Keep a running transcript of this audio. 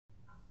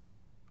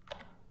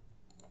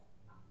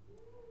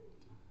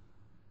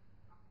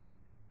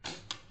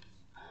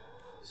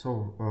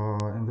So,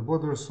 in the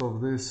borders of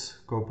this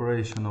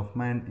cooperation of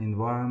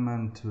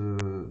man-environment,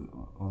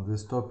 on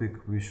this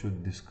topic we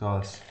should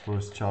discuss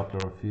first chapter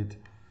of it,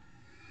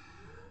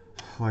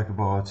 like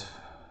about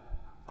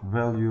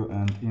value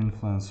and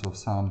influence of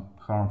some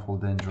harmful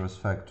dangerous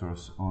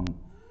factors on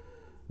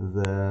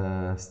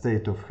the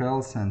state of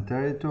health and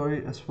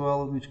territory as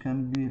well, which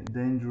can be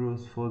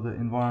dangerous for the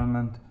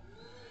environment.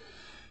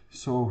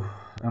 So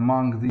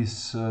among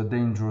these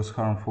dangerous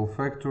harmful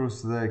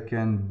factors there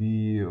can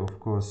be, of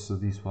course,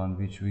 this one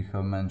which we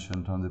have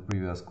mentioned on the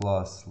previous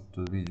class,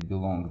 to which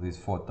belong these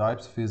four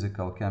types: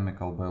 physical,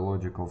 chemical,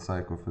 biological,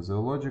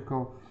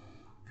 psychophysiological.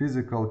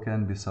 Physical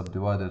can be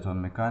subdivided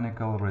on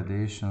mechanical,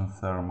 radiation,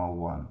 thermal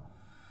one.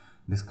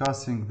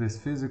 Discussing this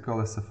physical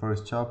as the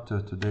first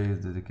chapter today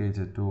is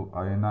dedicated to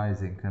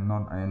ionizing and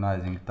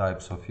non-ionizing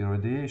types of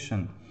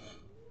irradiation,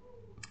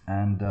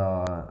 and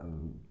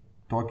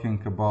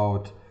talking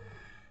about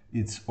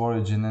its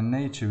origin and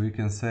nature, we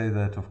can say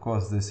that, of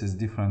course, this is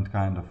different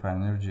kind of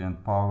energy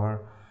and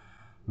power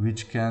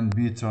which can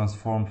be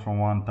transformed from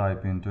one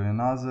type into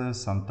another.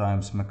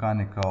 Sometimes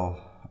mechanical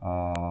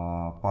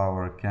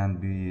power can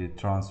be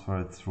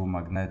transferred through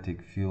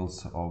magnetic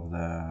fields of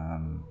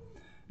the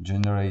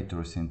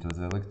generators into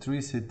the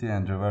electricity,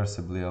 and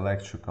reversibly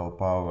electrical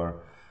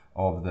power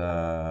of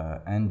the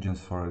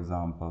engines, for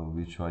example,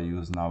 which are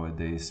used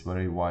nowadays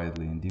very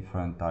widely in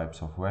different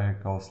types of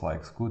vehicles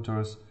like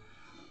scooters.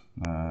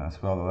 As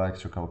well,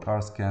 electrical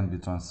cars can be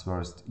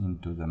transferred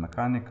into the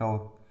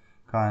mechanical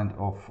kind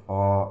of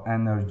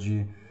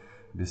energy.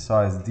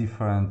 Besides,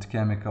 different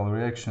chemical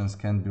reactions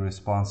can be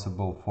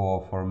responsible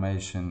for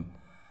formation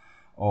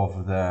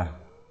of the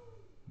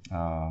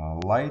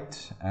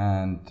light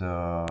and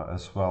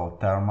as well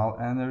thermal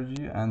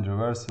energy, and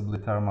reversibly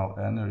thermal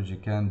energy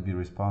can be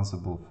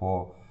responsible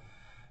for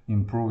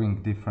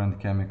improving different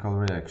chemical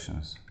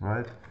reactions,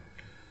 right?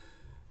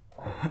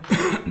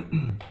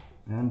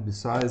 And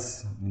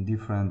besides, in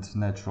different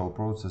natural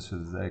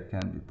processes there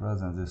can be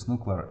present this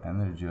nuclear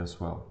energy as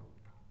well,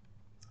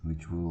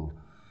 which we'll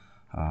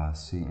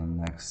see in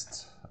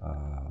next,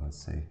 let's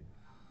say,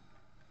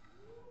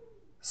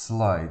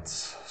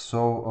 slides.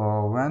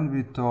 So when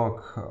we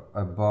talk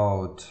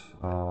about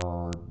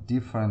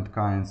different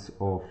kinds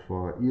of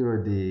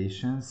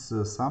irradiations,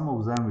 some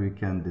of them we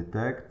can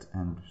detect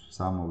and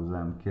some of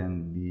them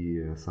can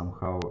be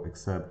somehow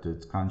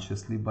accepted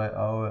consciously by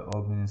our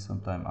organism,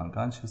 sometimes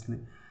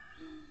unconsciously.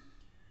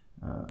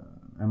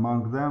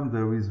 Among them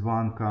there is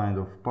one kind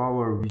of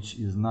power which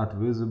is not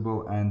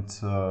visible and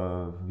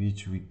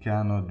which we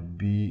cannot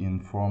be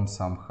informed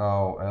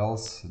somehow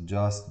else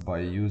just by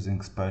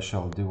using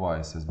special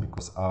devices,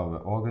 because our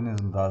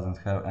organism doesn't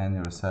have any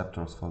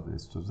receptors for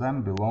this. To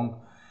them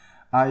belong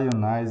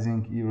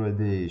ionizing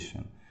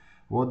irradiation.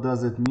 What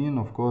does it mean?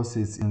 Of course,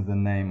 it's in the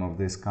name of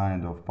this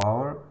kind of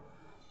power,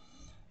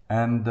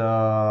 and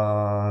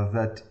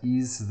that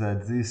is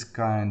that this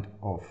kind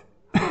of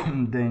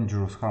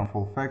dangerous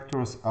harmful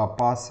factors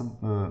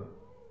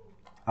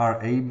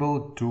are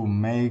able to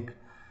make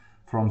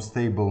from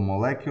stable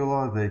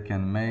molecule, they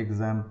can make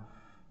them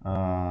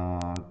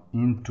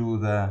into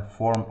the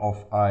form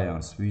of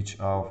ions, which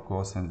are, of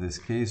course, in this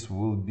case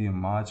will be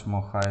much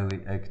more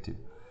highly active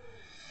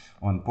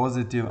on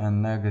positive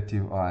and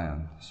negative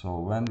ion. So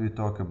when we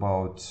talk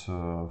about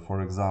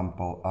for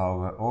example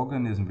our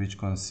organism, which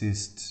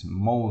consists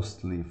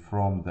mostly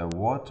from the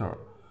water,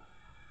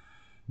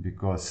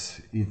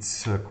 because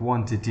its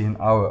quantity in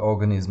our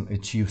organism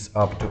achieves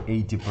up to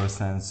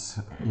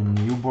 80% in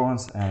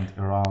newborns and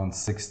around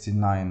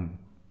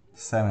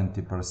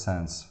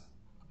 69–70%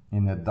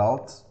 in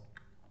adults,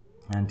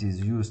 and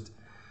is used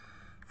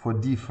for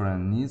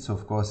different needs.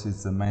 Of course,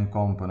 it's the main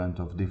component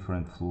of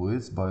different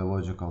fluids,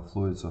 biological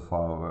fluids of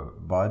our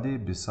body.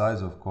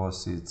 Besides, of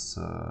course, it's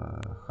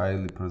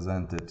highly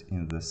presented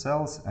in the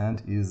cells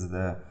and is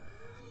the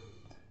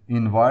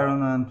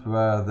environment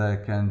where there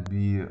can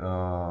be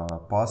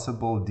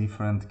possible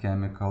different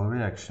chemical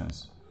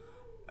reactions,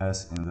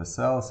 as in the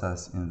cells,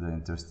 as in the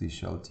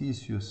interstitial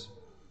tissues,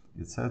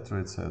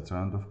 etc.,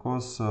 etc. And of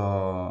course,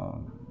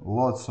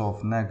 lots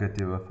of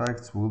negative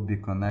effects will be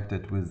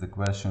connected with the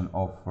question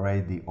of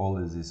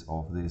radiolysis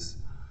of this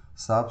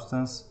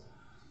substance,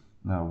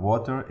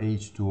 water,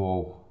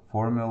 H2O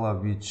formula,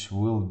 which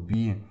will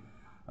be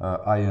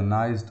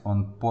ionized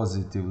on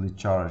positively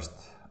charged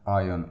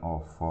ion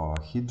of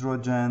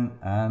hydrogen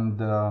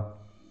and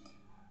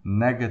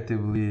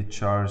negatively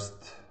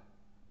charged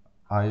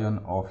ion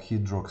of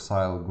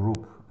hydroxyl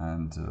group,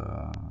 and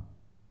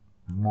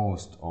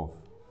most of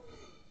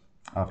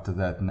after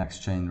that next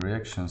chain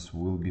reactions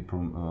will be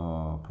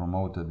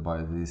promoted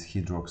by these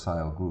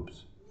hydroxyl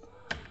groups.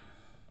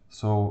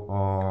 So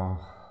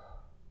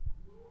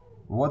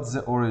what's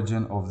the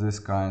origin of this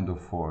kind of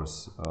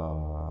force?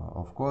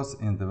 Of course,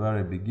 in the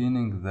very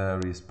beginning there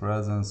is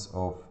presence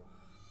of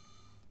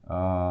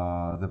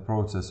the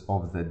process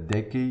of the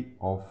decay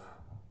of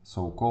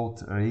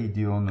so-called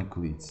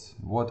radionuclides.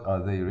 What are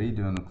they?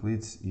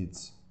 Radionuclides,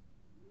 it's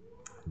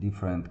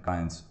different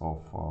kinds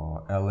of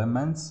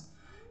elements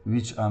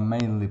which are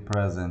mainly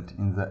present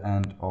in the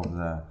end of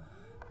the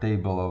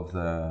table of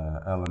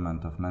the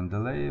element of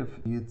Mendeleev,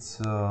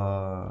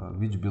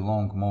 which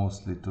belong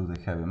mostly to the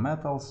heavy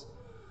metals.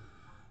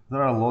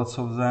 There are lots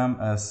of them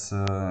as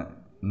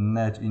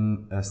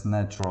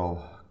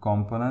natural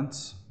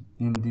components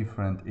in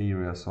different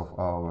areas of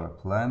our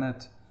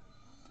planet.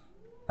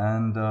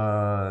 And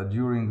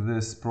during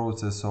this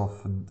process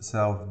of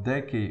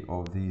self-decay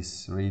of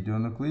these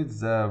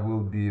radionuclides, there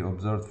will be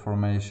observed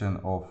formation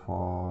of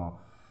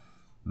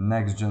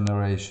next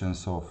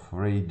generations of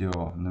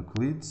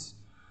radionuclides,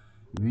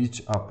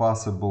 which are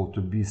possible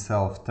to be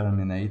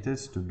self-terminated,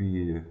 to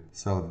be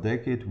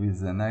self-decayed, with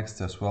the next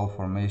as well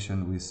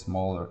formation with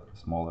smaller,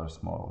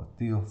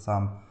 till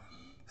some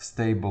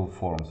stable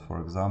forms. For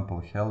example,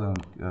 helium,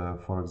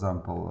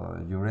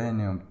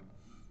 uranium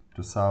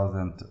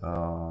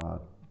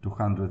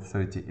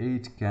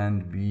 2238 can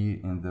be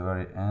in the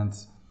very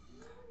end,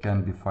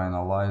 can be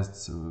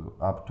finalized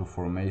up to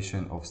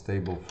formation of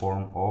stable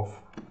form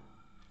of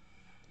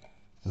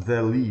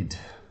the lead.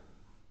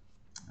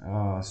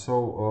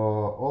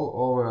 All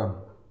over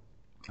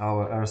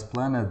our Earth's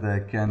planet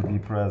there can be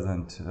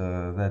present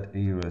that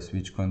areas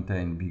which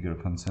contain bigger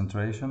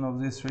concentration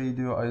of these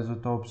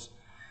radioisotopes,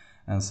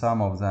 and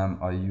some of them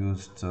are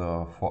used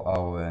for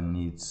our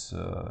needs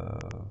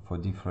for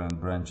different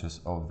branches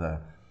of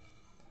the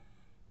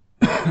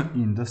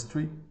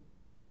industry.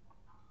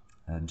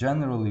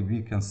 Generally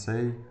we can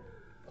say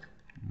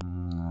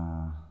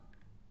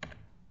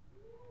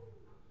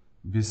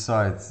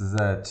besides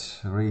that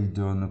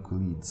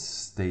radionuclides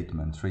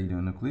statement,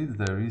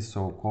 there is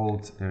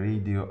so-called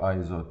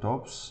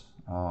radioisotopes.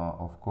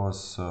 Of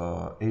course,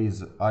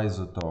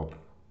 isotope,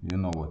 you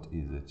know what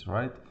is it,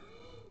 right?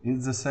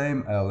 It's the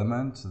same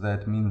element.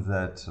 That means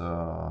that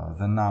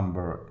the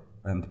number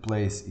and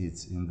place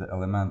it's in the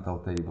elemental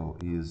table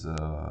is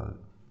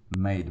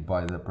made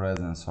by the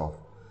presence of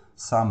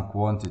some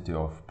quantity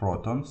of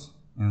protons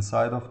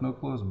inside of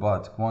nucleus,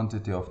 but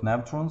quantity of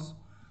neutrons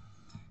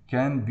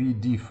can be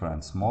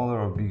different, smaller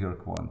or bigger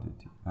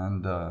quantity.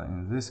 And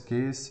in this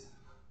case,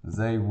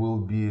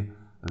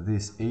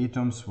 these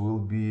atoms will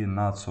be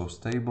not so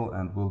stable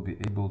and will be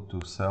able to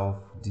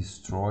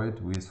self-destroy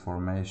with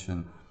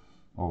formation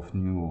of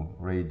new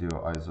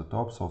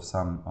radioisotopes of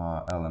some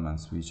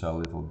elements which are a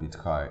little bit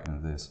high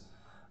in this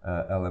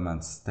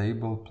element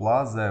stable.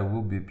 Plus, there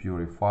will be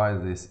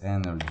purified this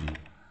energy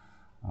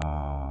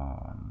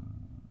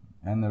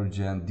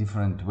and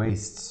different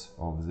wastes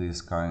of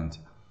this kind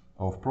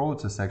of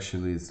process.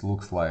 Actually, it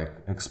looks like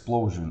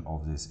explosion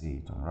of this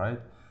atom,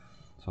 right?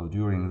 So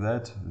during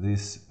that,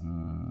 this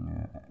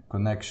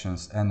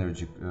connections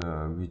energy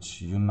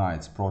which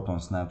unites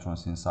protons,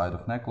 neutrons inside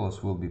of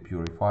nucleus will be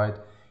purified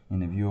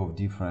in a view of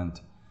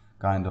different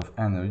kind of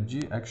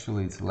energy.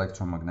 Actually, it's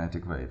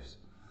electromagnetic waves.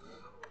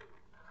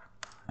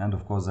 And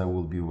of course, there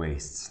will be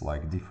wastes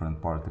like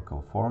different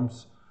particle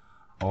forms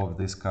of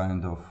this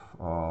kind of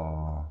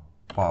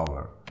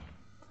power.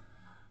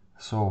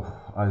 So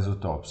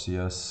isotopes,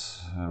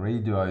 yes,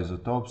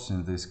 radioisotopes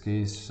in this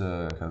case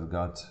has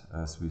got,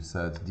 as we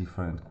said,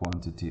 different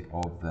quantity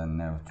of the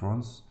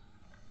neutrons,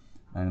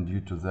 and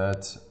due to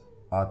that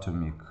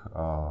atomic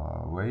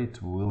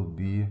weight will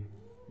be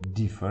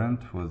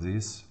different for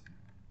these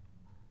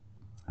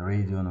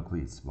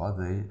radionuclides, but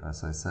they,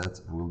 as I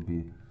said, will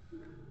be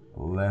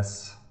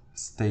less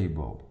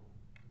stable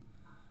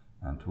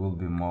and will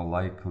be more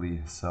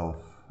likely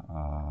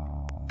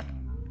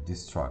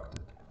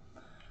self-destructed.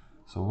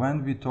 So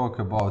when we talk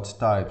about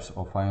types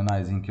of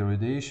ionizing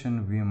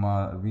irradiation,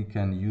 we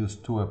can use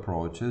two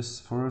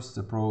approaches. First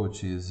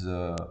approach is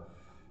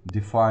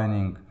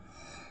defining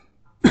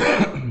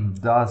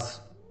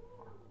does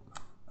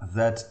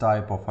that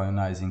type of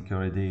ionizing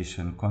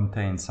irradiation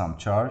contain some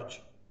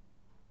charge.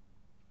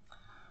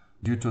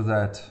 Due to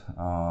that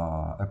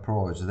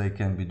approach, they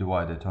can be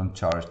divided on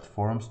charged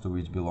forms, to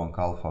which belong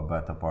alpha,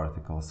 beta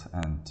particles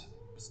and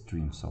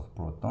streams of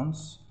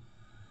protons.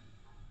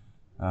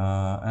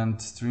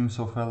 And streams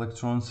of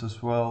electrons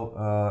as well,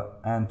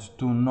 and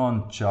to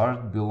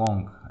non-charged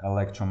belong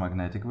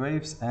electromagnetic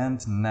waves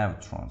and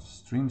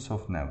neutrons, streams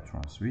of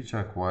neutrons, which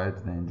are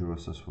quite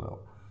dangerous as well.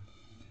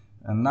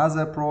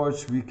 Another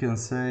approach, we can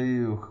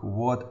say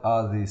what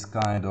are these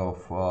kind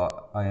of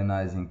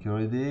ionizing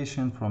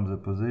irradiation from the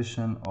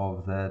position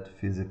of that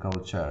physical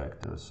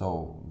character.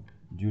 So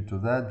due to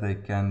that, they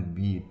can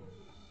be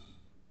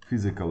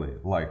physically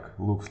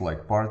looks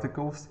like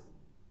particles,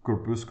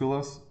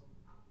 corpusculars,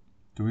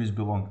 to which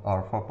belong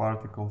alpha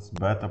particles,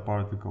 beta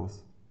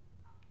particles,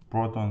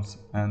 protons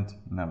and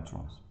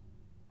neutrons,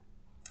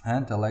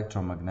 and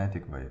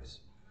electromagnetic waves.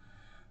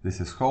 This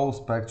is whole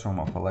spectrum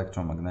of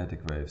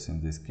electromagnetic waves.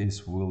 In this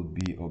case will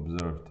be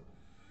observed.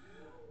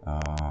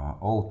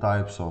 All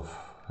types of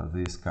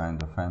this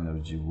kind of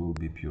energy will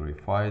be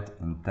purified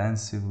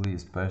intensively,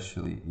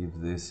 especially if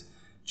this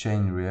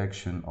chain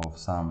reaction of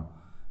some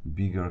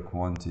bigger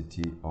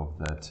quantity of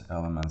that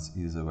elements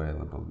is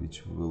available,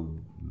 which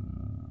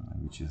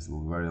is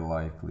very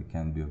likely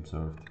can be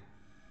observed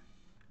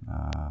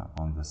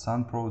on the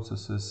sun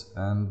processes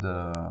and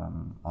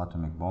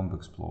atomic bomb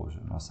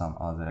explosion or some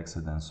other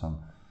accidents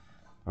on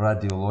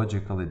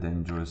radiologically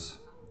dangerous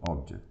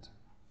object.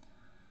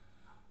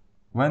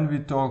 When we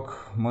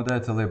talk more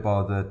detailedly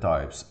about the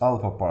types,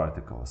 alpha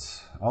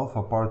particles.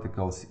 Alpha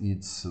particles,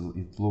 it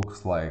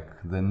looks like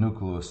the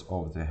nucleus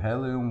of the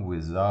helium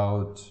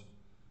without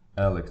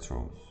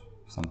electrons.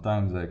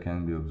 Sometimes there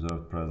can be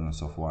observed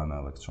presence of one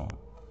electron.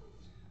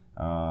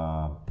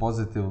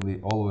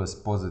 Always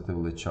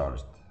positively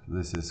charged.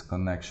 This is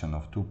connection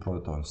of 2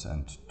 protons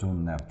and 2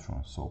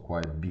 neutrons, so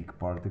quite big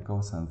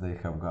particles, and they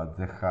have got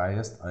the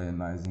highest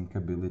ionizing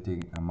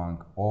ability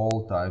among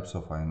all types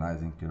of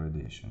ionizing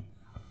irradiation.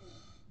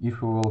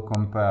 If we will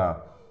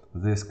compare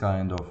this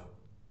kind of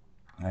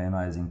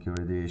ionizing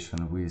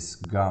irradiation with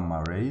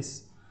gamma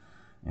rays,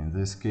 in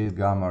this case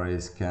gamma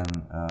rays can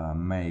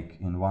make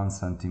in 1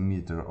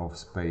 centimeter of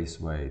space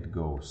where it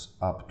goes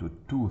up to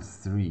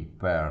 2-3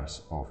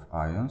 pairs of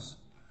ions.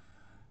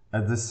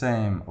 At the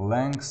same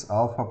length,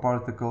 alpha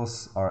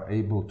particles are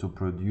able to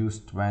produce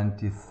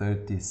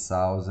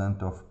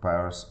 20-30,000 of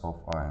pairs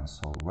of ions,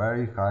 so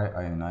very high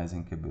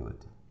ionizing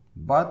ability.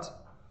 But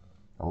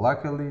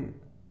luckily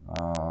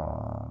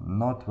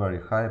not very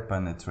high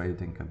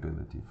penetrating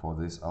ability for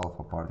this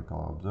alpha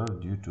particle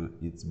observed due to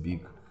its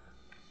big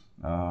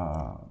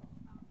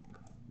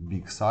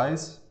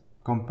size,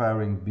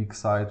 comparing big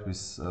size with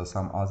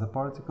some other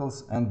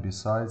particles, and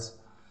besides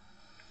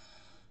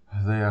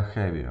they are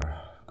heavier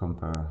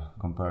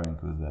comparing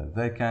with that.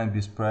 They can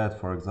be spread,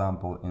 for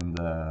example,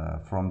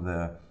 from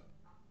the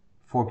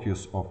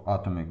focus of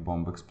atomic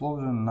bomb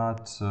explosion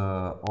not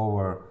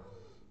over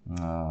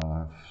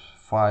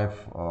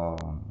 5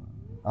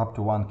 up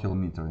to 1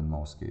 kilometer in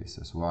most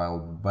cases, while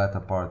beta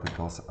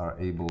particles are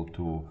able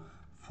to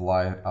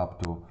fly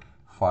up to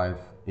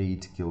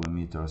 5-8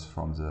 kilometers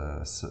from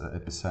the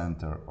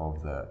epicenter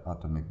of the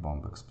atomic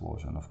bomb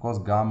explosion. Of course,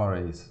 gamma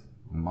rays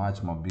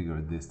much more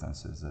bigger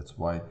distances. That's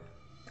why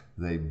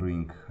they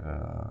bring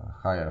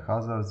higher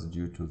hazards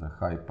due to the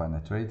high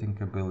penetrating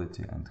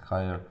ability and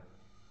higher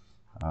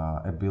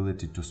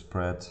ability to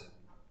spread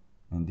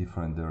in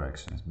different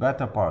directions.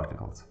 Beta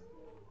particles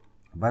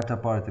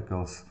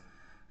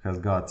has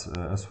got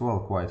as well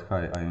quite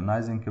high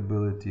ionizing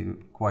ability,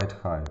 quite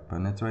high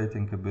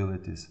penetrating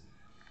abilities,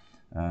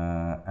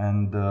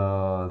 and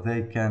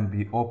they can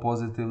be or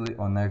positively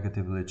or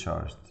negatively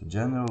charged.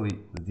 Generally,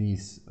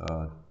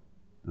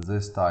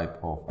 this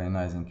type of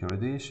ionizing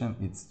irradiation,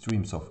 it's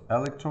streams of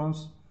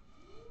electrons.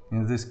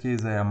 In this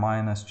case, they are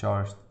minus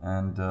charged,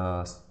 and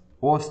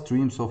or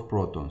streams of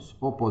protons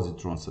or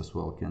positrons as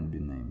well can be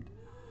named.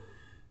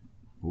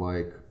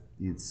 Like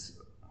it's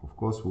of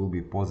course will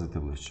be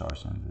positively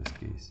charged in this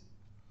case.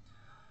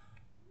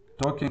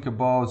 Talking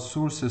about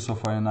sources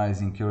of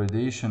ionizing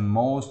irradiation,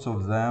 most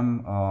of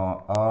them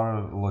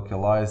are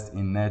localized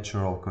in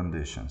natural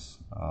conditions.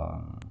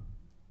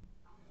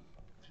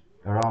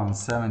 Around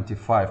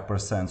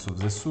 75% of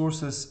the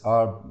sources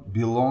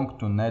belong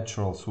to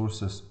natural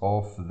sources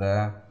of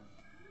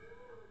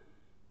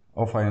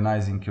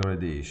ionizing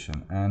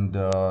irradiation, and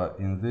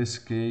in this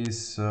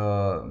case,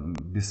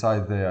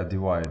 besides they are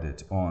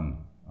divided on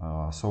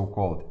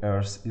so-called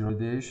Earth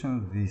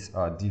irradiation. These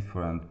are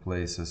different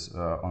places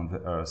on the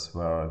Earth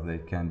where they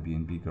can be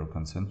in bigger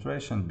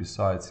concentration.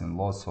 Besides, in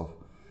lots of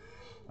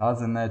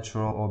other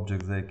natural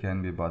objects they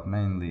can be, but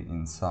mainly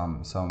in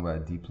somewhere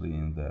deeply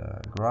in the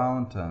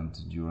ground, and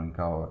during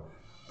our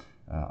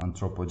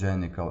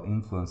anthropogenical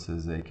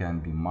influences they can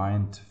be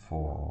mined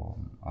for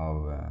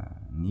our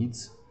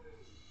needs.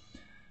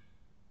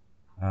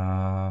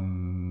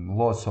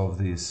 Lots of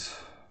these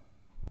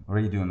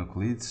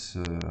radionuclides,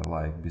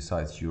 like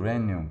besides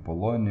uranium,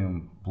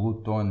 polonium,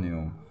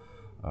 plutonium,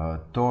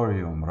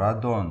 thorium,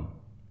 radon,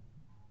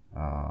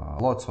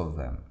 lots of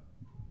them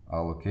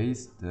are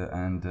located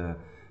and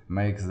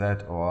makes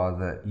that or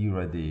other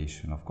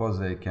irradiation. Of course,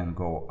 they can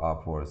go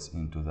upwards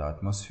into the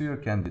atmosphere,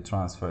 can be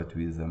transferred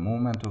with the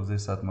movement of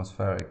this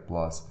atmospheric,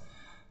 plus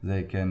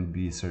they can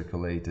be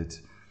circulated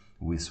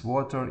with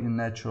water in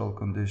natural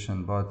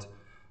condition, but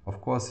of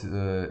course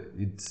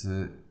it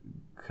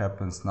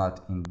happens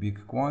not in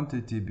big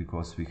quantity,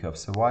 because we have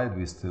survived,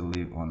 we still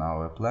live on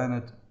our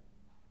planet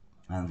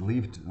and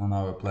lived on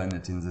our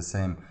planet in the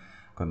same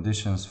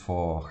conditions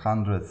for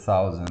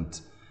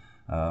 100,000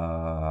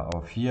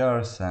 of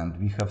years, and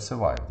we have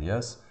survived,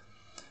 yes.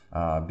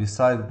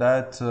 Besides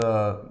that,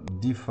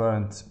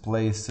 different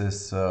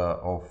places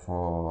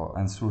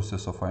and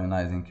sources of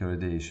ionizing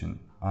irradiation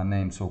are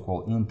named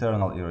so-called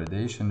internal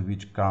irradiation,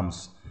 which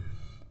comes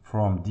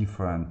from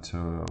different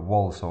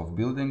walls of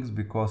buildings,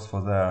 because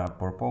for their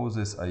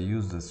purposes I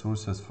use the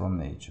sources from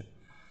nature.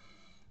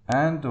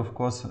 And of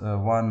course,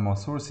 one more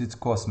source, it's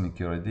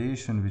cosmic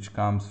irradiation, which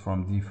comes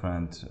from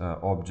different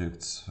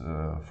objects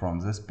from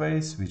the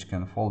space, which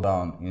can fall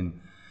down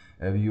in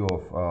a view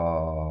of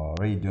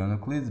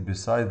radionuclides.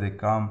 Besides, they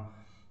come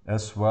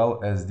as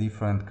well as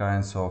different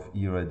kinds of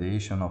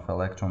irradiation of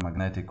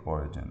electromagnetic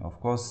origin. Of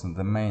course,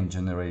 the main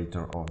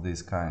generator of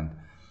this kind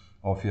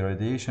of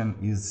irradiation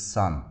is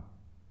sun.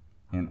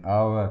 in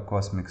our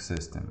cosmic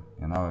system,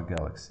 in our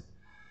galaxy.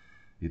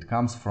 It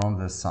comes from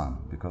the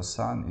sun, because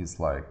sun is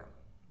like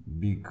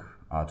big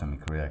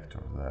atomic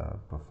reactor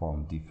that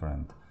perform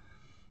different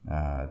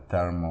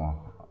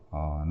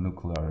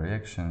thermonuclear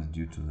reactions.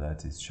 Due to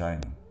that, it's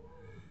shining,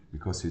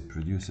 because it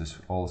produces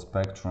all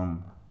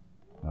spectrum.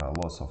 There are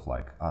lots of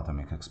like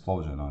atomic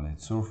explosion on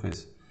its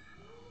surface,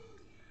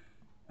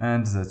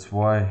 and that's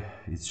why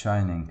it's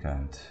shining,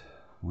 and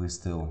we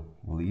still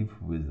live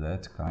with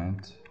that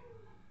kind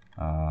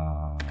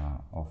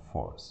of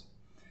force.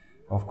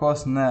 Of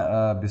course,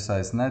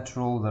 besides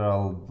natural, there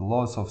are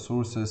lots of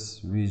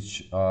sources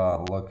which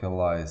are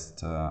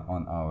localized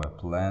on our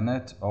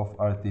planet of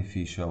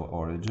artificial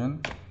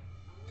origin.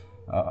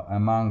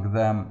 Among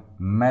them,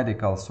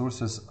 medical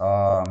sources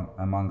are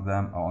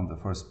on the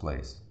first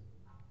place,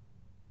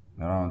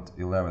 around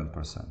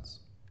 11%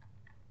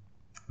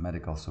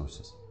 medical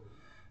sources,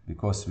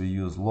 because we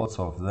use lots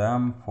of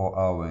them for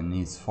our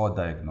needs for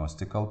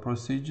diagnostical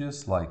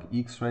procedures like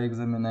X-ray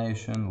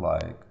examination,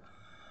 like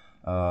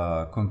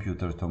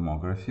computer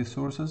tomography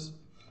sources.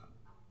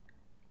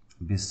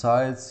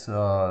 Besides,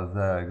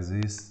 there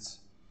exists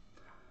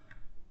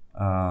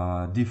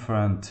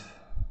different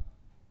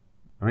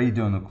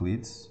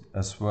radionuclides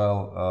as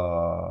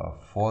well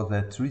for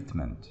the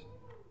treatment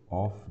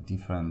of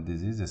different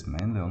diseases,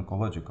 mainly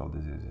oncological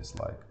diseases,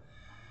 like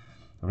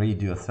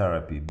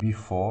radiotherapy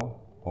before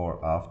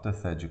or after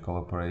surgical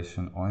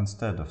operation, or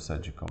instead of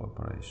surgical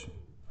operation,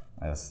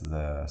 as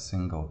the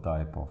single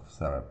type of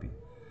therapy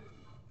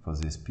for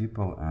these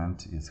people,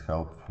 and is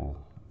helpful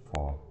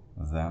for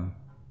them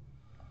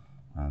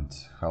and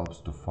helps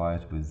to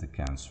fight with the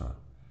cancer.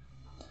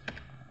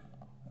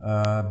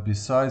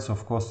 Besides,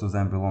 of course, to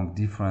them belong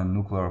different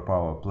nuclear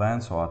power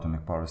plants or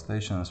atomic power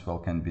stations as well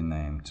can be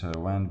named.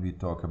 When we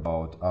talk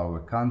about our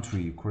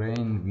country,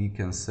 Ukraine, we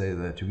can say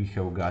that we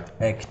have got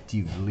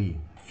actively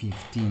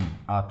 15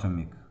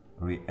 atomic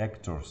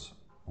reactors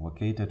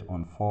located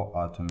on 4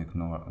 atomic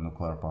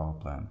nuclear power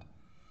plants.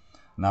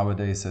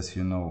 Nowadays, as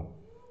you know,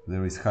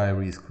 there is high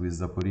risk with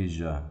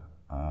Zaporizhzhia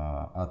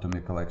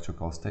atomic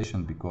electrical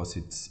station, because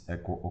it's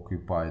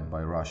occupied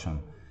by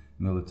Russian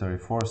military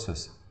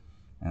forces,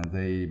 and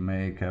they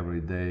make every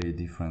day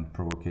different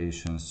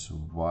provocations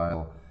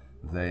while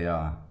they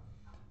are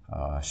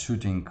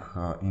shooting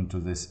into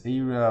this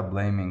area,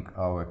 blaming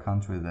our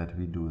country that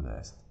we do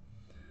this.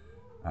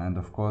 And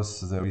of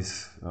course, there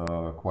is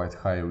quite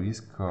high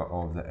risk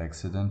of the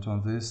accident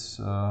on this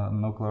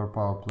nuclear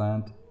power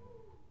plant,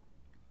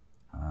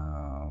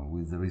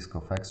 with the risk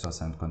of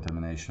extras and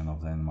contamination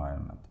of the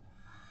environment,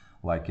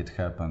 like it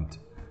happened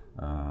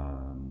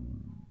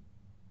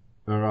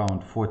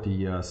around 40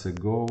 years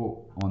ago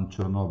on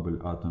Chernobyl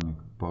atomic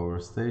power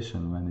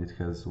station, when it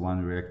has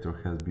one reactor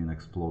has been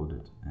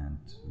exploded, and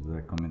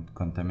the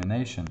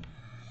contamination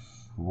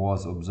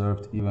was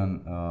observed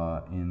even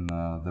in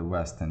the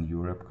Western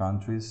Europe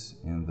countries,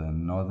 in the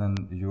Northern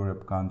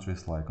Europe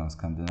countries like on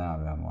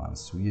Scandinavian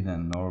ones,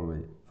 Sweden,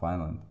 Norway,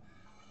 Finland.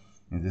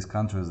 In these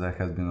countries there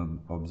has been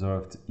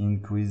observed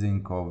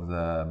increasing of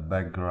the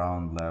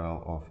background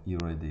level of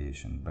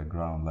irradiation.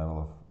 Background level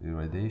of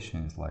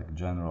irradiation is like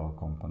general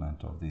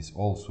component of these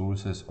all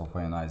sources of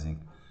ionizing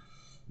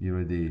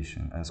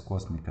irradiation, as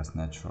cosmic as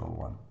natural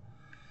one.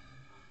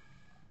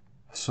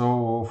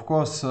 So of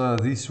course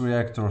these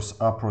reactors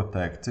are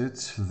protected.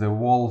 The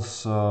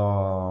walls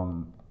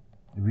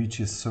which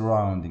is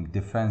surrounding,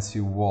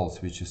 defensive walls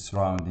which is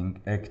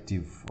surrounding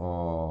active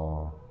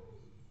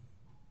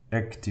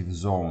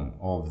zone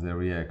of the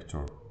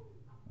reactor,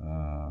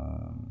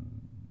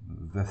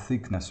 the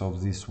thickness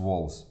of these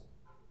walls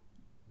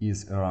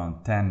is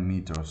around 10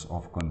 meters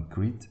of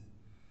concrete.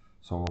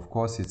 So of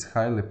course it's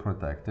highly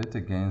protected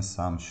against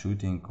some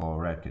shooting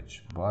or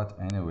wreckage, but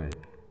anyway,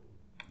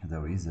 there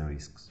are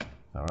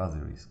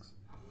the risks.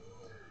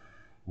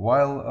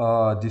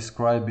 While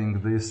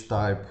describing this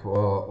type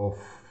of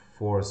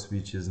force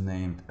which is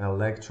named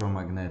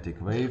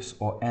electromagnetic waves,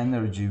 or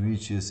energy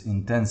which is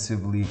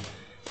intensively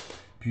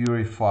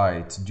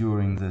purified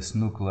during this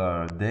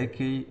nuclear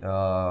decay,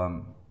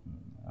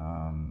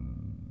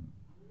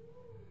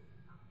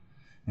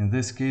 in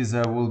this case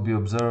there will be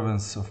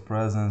observance of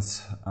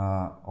presence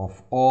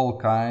of all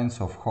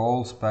kinds of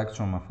whole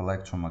spectrum of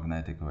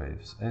electromagnetic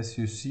waves. As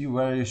you see,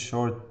 very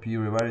short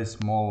period, very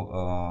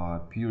small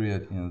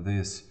period in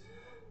this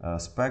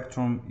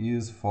spectrum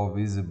is for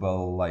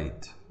visible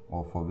light,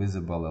 or for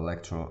visible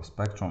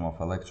spectrum of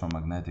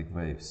electromagnetic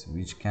waves,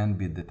 which can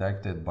be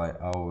detected by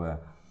our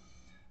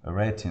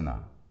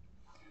retina.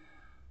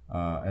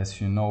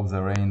 As you know,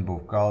 the rainbow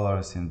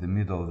colors, in the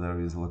middle there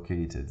is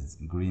located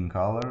green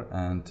color,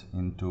 and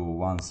into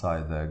one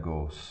side there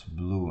goes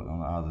blue, on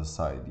the other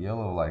side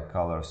yellow, like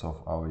colors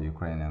of our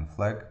Ukrainian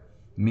flag.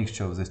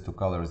 Mixture of these two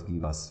colors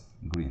give us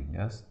green,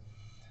 yes?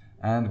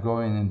 And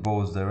going in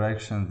both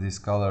directions, these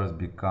colors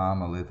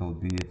become a little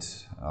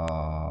bit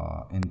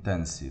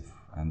intensive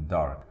and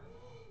dark.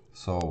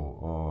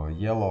 So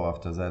yellow,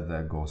 after that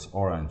there goes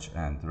orange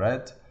and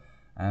red,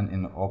 and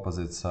in the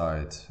opposite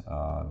side,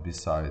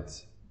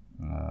 besides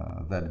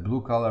that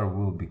blue color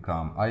will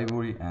become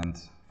ivory and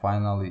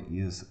finally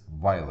is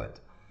violet.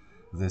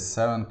 The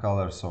 7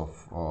 colors of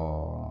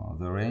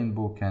the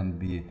rainbow can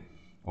be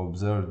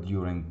observed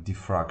during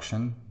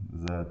diffraction,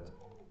 that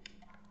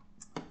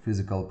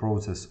physical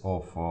process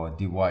of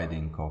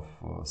dividing of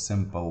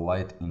simple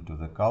light into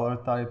the color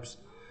types,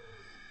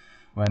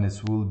 when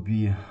it will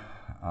be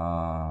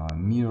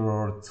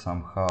mirrored,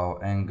 somehow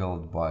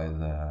angled by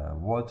the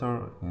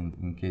water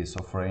in case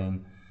of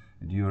rain,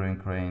 during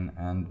rain,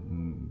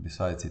 and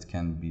besides it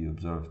can be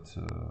observed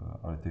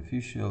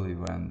artificially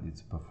when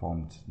it's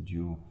performed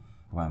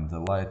when the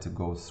light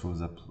goes through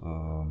the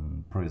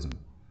prism.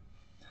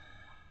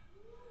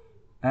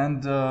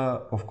 And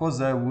of course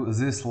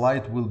this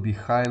light will be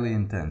highly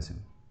intensive.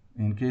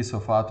 In case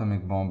of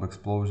atomic bomb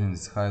explosion,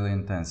 it's highly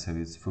intensive.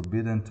 It's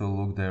forbidden to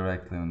look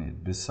directly on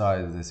it.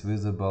 Besides, this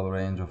visible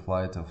range of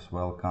light as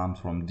well comes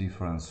from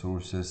different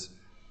sources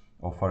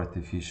of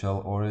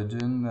artificial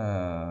origin,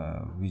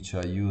 which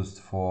are used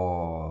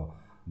for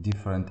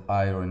different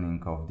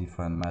ironing of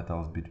different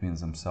metals between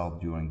themselves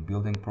during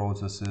building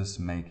processes,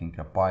 making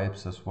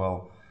pipes as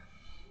well.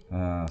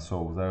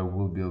 So there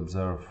will be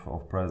observed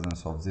of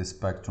presence of this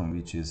spectrum,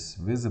 which is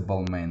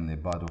visible mainly,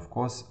 but of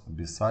course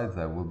besides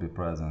there will be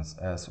presence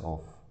as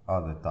of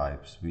other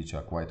types which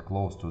are quite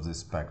close to this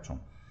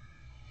spectrum.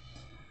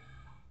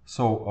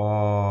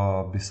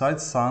 So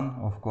besides sun,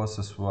 of course,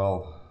 as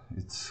well,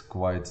 it's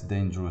quite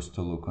dangerous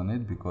to look on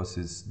it because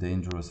it's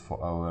dangerous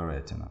for our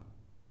retina.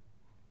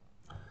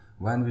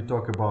 When we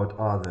talk about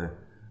other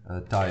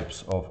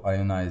types of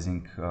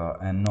ionizing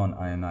and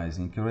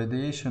non-ionizing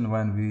irradiation,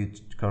 when we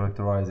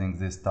characterizing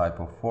this type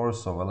of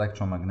force, so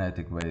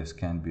electromagnetic waves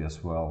can be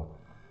as well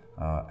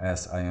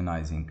as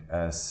ionizing,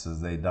 as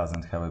they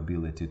doesn't have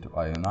ability to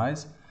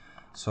ionize.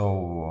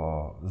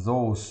 So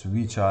those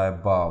which are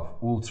above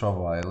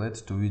ultraviolet,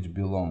 to which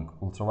belong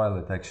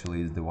ultraviolet,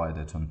 actually is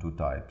divided on two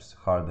types,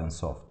 hard and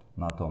soft,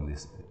 not only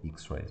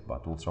X-rays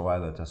but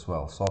ultraviolet as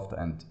well, soft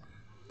and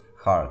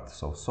hard.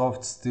 So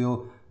soft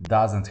still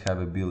doesn't have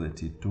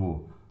ability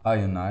to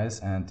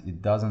ionize and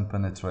it doesn't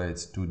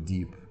penetrate too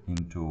deep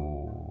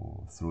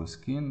through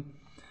skin,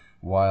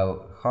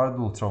 while hard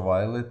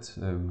ultraviolet,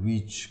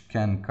 which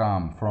can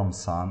come from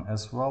sun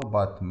as well,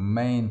 but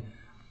main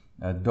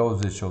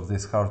dosage of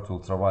this hard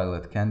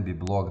ultraviolet can be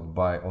blocked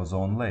by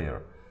ozone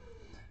layer.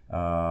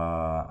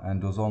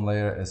 And ozone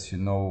layer, as you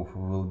know,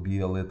 will be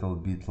a little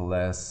bit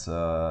less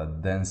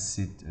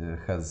density,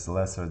 has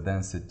lesser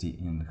density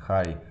in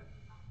height,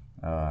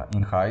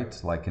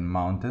 like in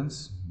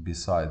mountains.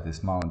 Besides,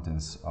 these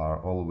mountains are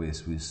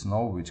always with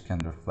snow, which can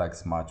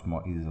reflect much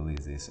more easily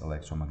these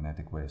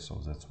electromagnetic waves. So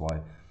that's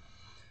why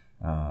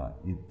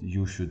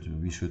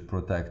we should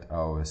protect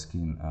our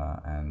skin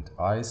and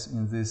eyes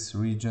in these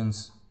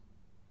regions.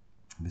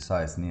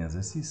 Besides, near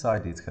the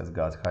seaside, it has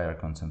got higher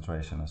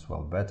concentration as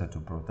well. Better to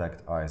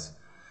protect eyes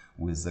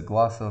with the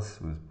glasses,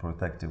 with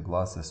protective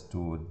glasses,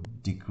 to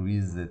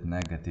decrease the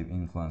negative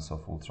influence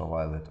of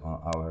ultraviolet on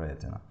our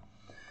retina.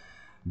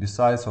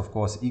 Besides, of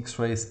course,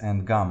 X-rays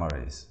and gamma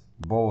rays,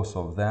 both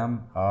of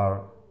them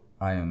are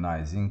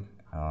ionizing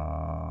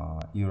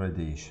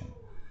irradiation.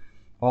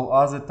 All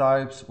other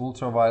types,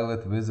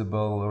 ultraviolet,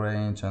 visible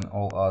range, and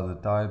all other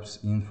types,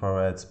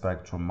 infrared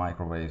spectrum,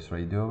 microwaves,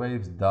 radio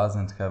waves,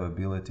 doesn't have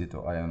ability to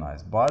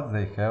ionize, but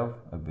they have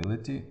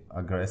ability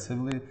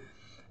aggressively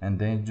and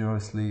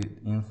dangerously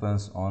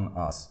influence on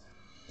us.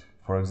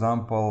 For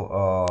example,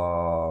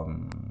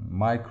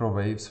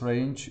 microwaves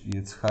range,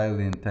 it's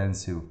highly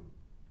intensive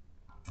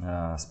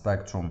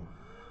spectrum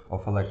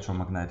of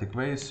electromagnetic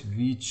waves,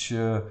 which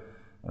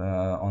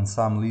on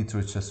some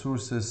literature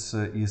sources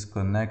is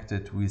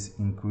connected with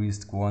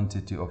increased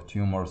quantity of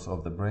tumors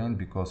of the brain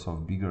because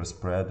of bigger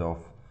spread of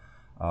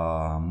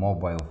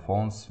mobile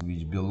phones,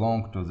 which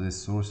belong to these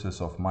sources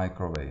of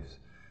microwaves.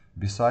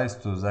 Besides,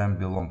 to them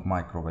belong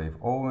microwave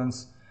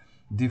ovens,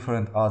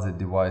 different other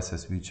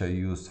devices which are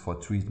used for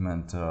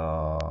treatment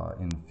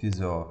in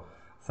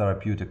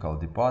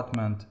physiotherapeutical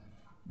department,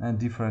 and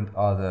different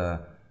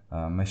other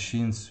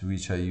machines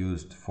which are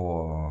used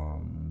for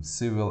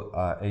civil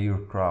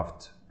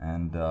aircraft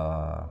and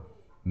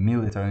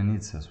military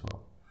needs as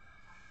well.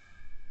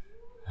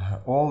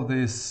 All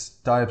these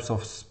types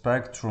of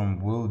spectrum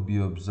will be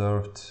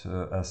observed,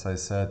 as I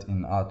said,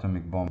 in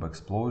atomic bomb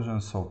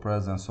explosions. So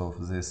presence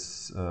of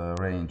this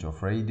range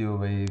of radio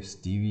waves,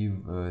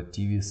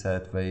 TV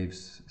set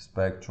waves,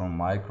 spectrum,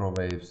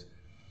 microwaves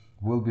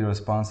will be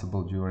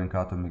responsible during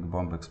atomic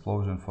bomb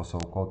explosion for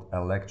so-called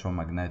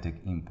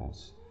electromagnetic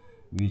impulse,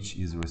 which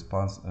is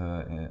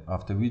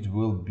after which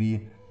will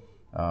be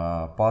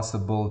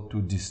possible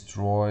to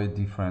destroy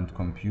different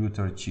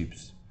computer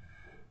chips.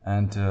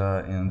 And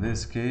in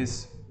this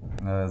case,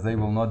 they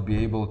will not be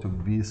able to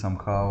be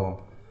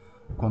somehow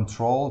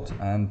controlled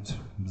and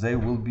they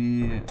will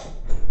be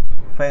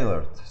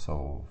failed.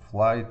 So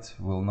flight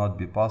will not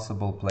be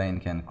possible, plane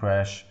can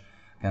crash,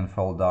 can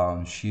fall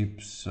down,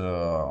 ships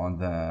on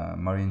the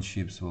marine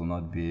ships will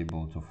not be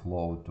able to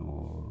float,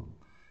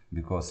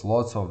 because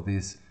lots of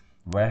these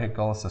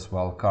vehicles as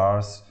well,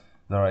 cars,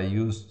 there are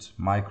used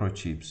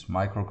microchips,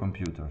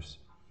 microcomputers,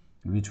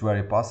 which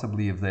very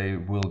possibly, if they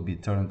will be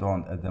turned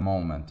on at the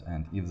moment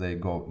and if they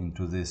go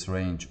into this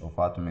range of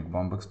atomic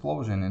bomb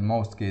explosion, in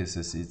most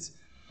cases it's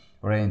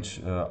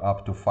range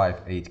up to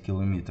 5-8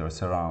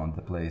 kilometers around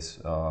the place,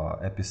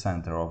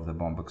 epicenter of the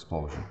bomb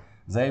explosion,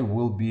 they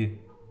will be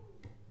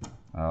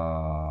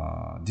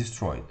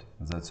destroyed.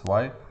 That's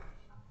why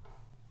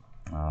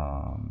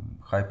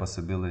high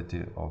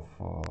possibility of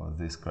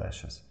these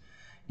crashes.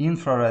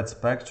 Infrared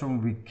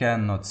spectrum we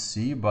cannot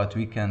see, but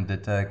we can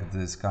detect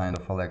this kind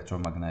of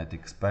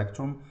electromagnetic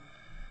spectrum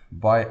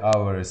by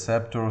our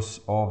receptors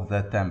of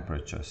the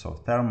temperature, so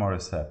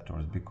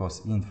thermoreceptors,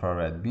 because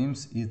infrared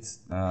beams, it's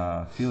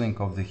feeling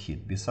of the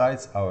heat.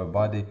 Besides, our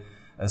body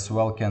as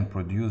well can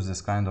produce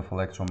this kind of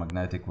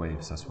electromagnetic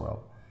waves as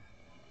well,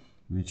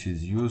 which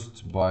is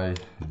used by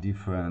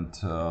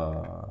different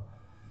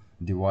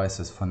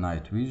devices for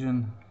night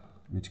vision,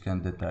 which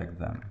can detect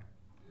them.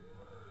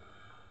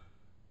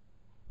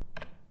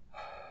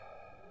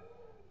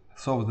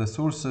 So the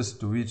sources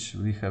to which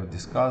we have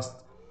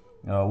discussed,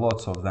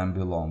 lots of them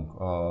belong.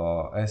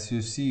 As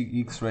you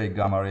see, X-ray,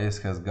 gamma rays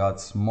has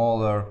got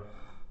smaller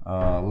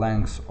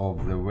lengths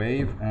of the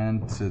wave,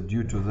 and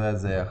due to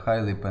that they are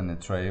highly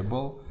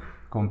penetrable,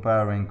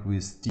 comparing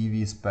with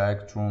TV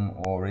spectrum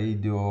or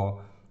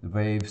radio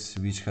waves,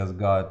 which has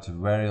got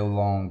very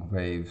long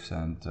waves,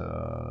 and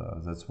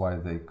that's why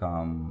they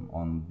come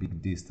on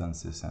big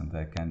distances and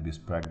they can be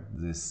spread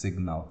this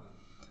signal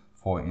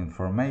for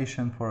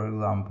information, for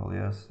example,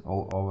 yes,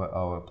 all over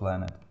our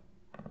planet.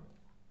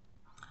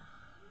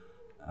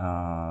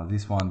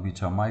 This one,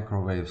 which are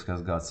microwaves,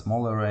 has got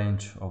smaller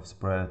range of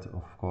spread,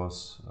 of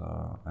course,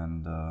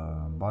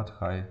 but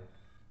high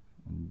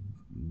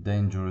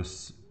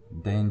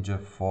danger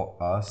for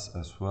us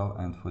as well,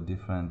 and for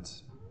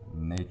different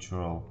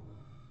natural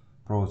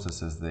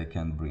processes they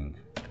can bring.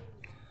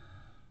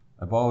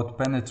 About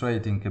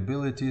penetrating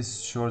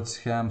abilities, short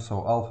scheme,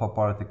 so alpha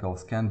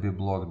particles can be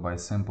blocked by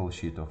simple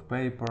sheet of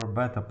paper.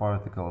 Beta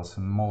particles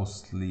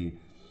mostly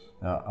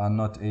are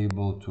not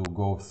able to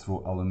go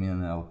through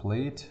aluminum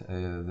plate,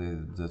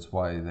 that's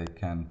why they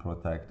can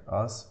protect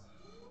us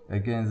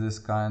against this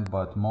kind,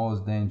 but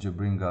most danger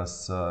bring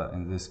us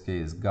in this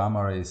case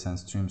gamma rays and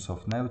streams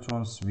of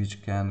neutrons,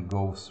 which can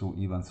go through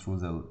even through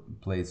the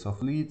plates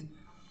of lead,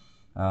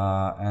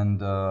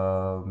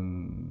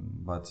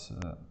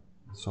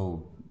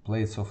 so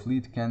plates of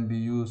lead can be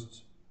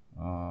used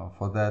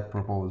for that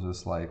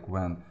purposes, like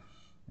when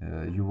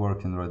you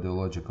work in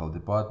radiological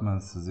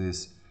departments,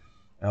 this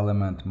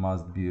element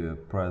must be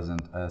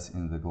present as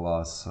in the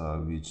glass,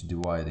 which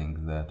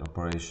dividing that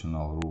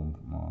operational room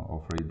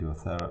of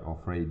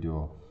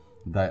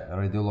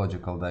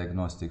radiological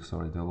diagnostics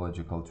or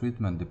radiological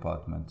treatment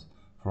department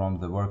from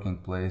the working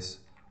place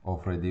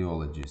of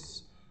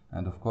radiologists.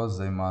 And of course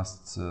there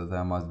must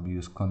be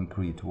used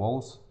concrete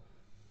walls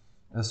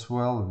as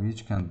well,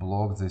 which can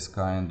block this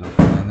kind of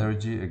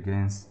energy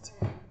against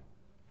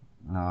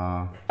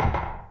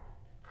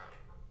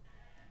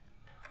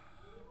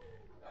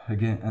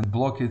and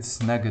block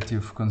its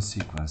negative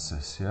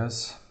consequences.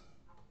 Yes,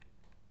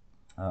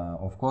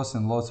 of course,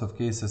 in lots of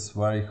cases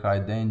very high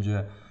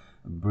danger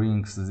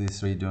brings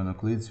these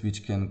radionuclides,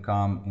 which can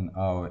come in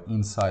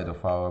inside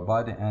of our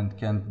body and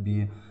can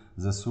be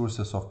the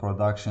sources of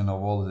production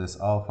of all these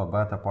alpha,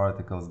 beta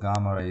particles,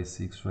 gamma rays,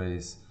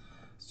 X-rays,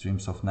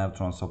 streams of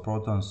neutrons or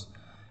protons,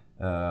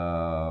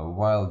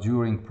 while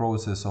during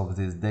process of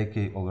this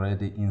decay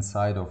already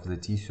inside of the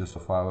tissues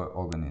of our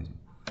organism.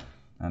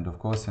 And of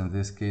course, in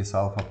this case,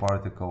 alpha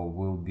particle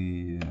will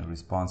be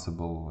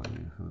responsible,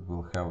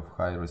 will have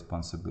high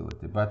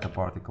responsibility. Beta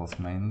particles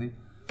mainly,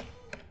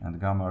 and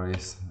gamma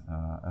rays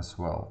as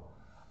well.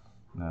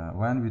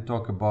 When we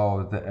talk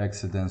about the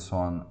accidents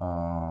on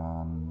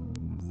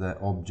the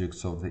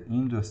objects of the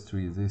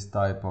industry, this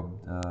type of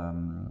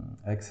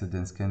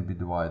accidents can be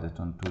divided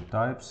on two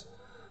types.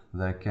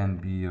 There can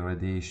be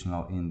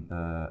radiational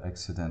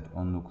accident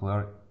or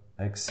nuclear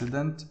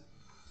accident.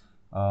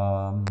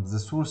 The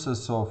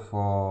sources of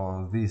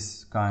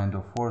this kind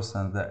of force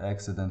and the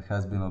accident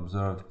has been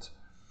observed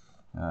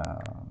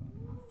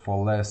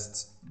for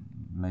last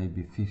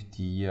maybe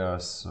 50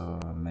 years,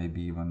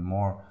 maybe even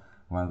more,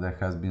 when there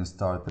has been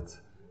started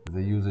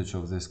the usage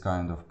of this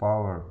kind of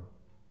power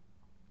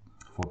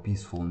for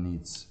peaceful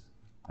needs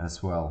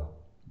as well.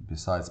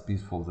 Besides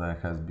peaceful, there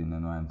has been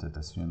invented,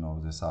 as you know,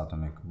 this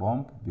atomic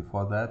bomb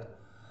before that,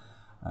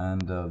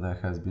 and there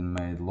has been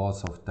made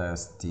lots of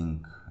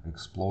testing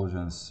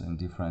explosions in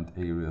different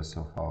areas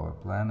of our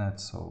planet,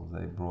 so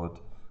they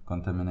brought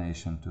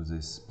contamination to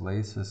these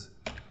places.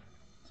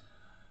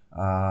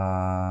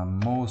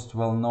 Most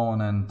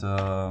well-known and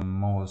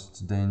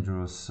most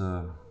dangerous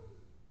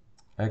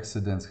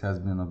accidents has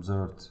been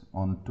observed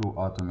on two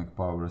atomic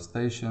power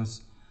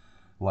stations,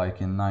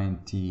 like in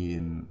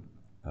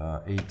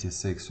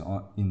 1986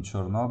 in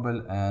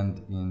Chernobyl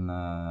and in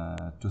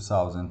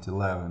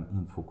 2011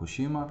 in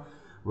Fukushima,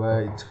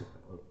 where it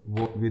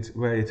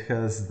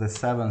has the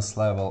 7th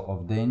level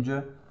of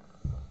danger,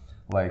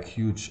 like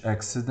huge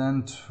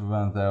accident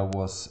when there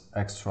was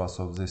extras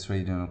of these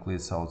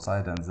radionuclides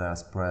outside and they are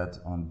spread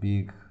on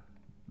big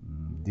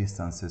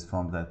distances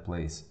from that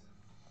place.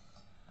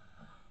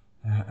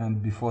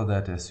 And before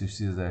that, as you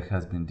see, there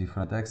has been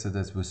different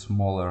accidents with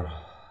smaller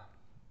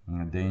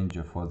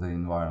danger for the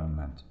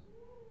environment.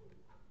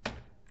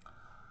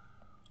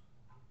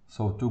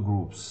 So two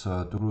groups,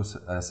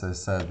 as I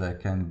said, there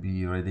can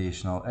be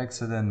radiational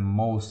accident.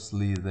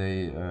 Mostly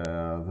they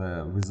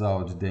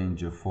without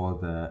danger for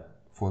the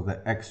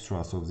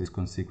extras of these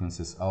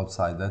consequences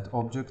outside that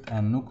object,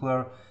 and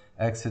nuclear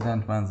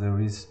accident when there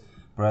is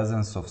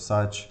presence of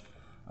such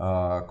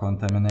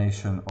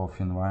contamination of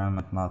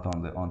environment not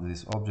only on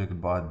this object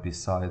but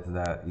beside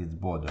its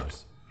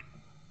borders.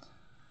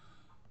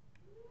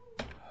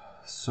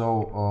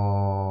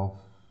 So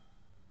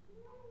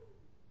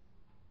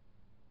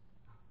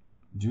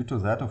due to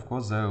that, of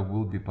course, there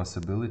will be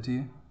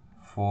possibility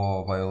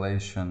for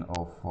violation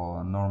of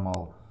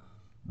normal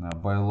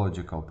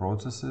biological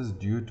processes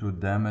due to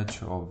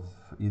damage of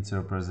its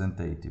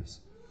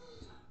representatives.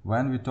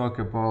 When we talk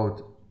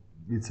about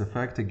its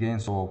effect again,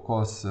 so of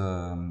course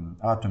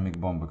atomic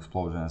bomb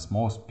explosion is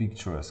most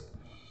picturesque,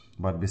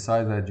 but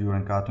beside that,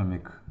 during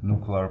atomic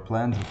nuclear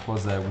plant, of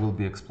course there will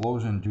be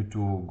explosion due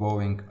to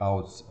going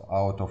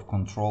out of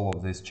control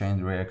of these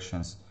chain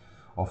reactions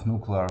of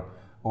nuclear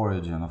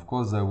origin. Of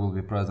course there will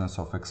be presence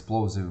of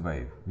explosive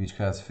wave which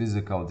has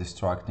physical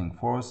destructing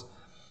force,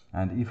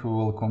 and if we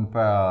will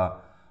compare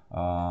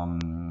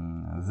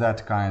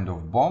that kind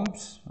of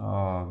bombs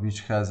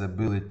which has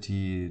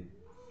ability,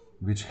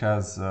 which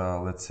has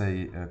let's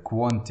say a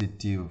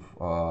quantitative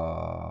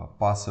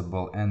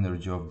possible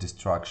energy of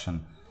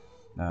destruction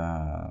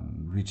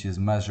which is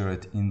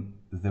measured in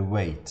the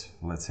weight,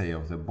 let's say,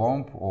 of the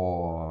bomb,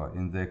 or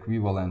in the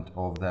equivalent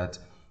of that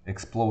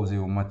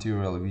explosive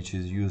material which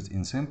is used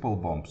in simple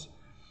bombs.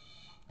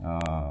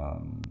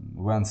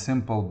 When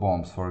simple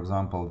bombs, for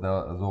example,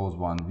 those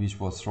one which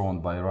was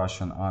thrown by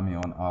Russian army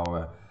on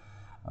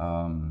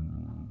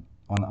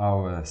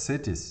our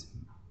cities,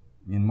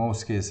 in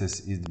most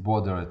cases it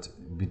bordered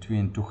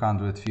between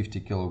 250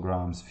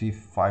 kilograms,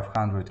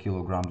 500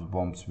 kilograms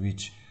bombs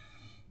which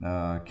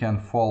can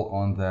fall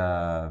on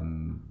the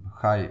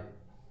high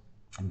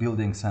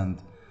buildings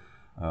and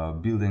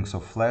buildings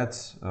of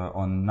flats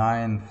on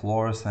 9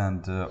 floors,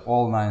 and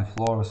all 9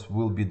 floors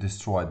will be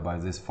destroyed by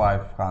this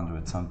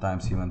 500,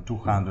 sometimes even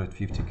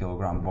 250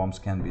 kilogram bombs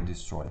can be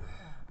destroyed.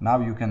 Now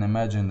you can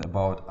imagine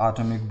about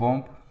atomic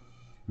bomb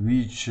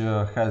which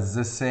has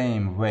the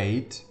same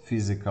weight,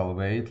 physical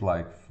weight,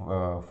 like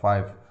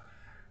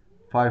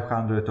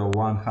 500 or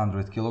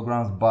 100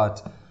 kilograms,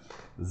 but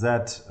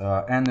that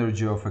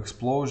energy of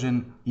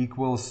explosion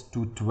equals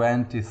to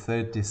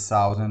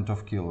 20-30,000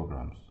 of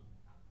kilograms.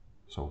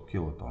 So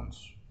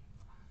kilotons,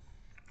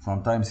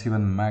 sometimes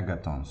even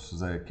megatons.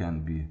 There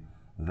can be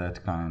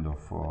that kind of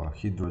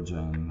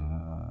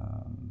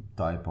hydrogen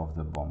type of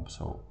the bomb.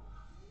 So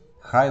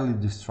highly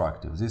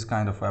destructive. This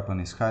kind of weapon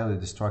is highly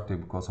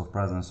destructive because of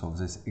presence of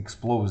this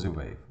explosive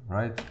wave,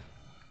 right?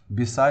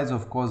 Besides,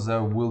 of course,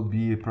 there will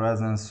be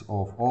presence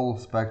of all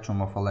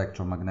spectrum of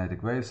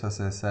electromagnetic waves.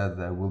 As I said,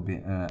 there will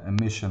be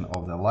emission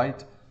of the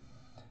light,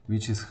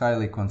 which is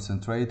highly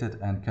concentrated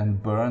and can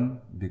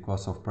burn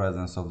because of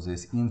presence of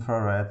this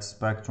infrared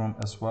spectrum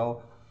as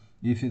well.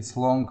 If it's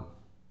long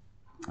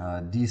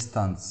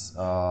distance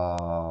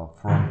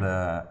from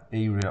the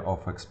area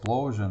of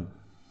explosion,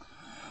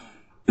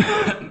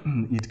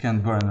 it can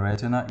burn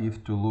retina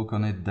if to look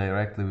on it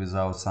directly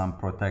without some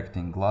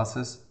protecting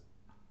glasses,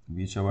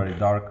 which are very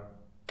dark.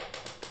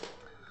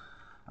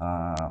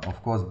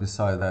 Of course,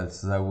 beside that,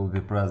 there will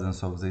be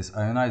presence of this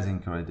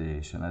ionizing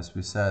radiation. As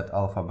we said,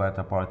 alpha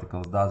beta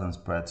particles doesn't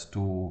spread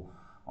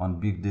on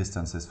big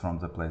distances from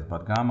the place,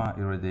 but gamma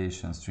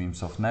irradiation,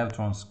 streams of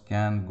neutrons,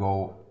 can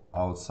go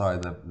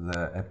outside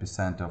the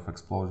epicenter of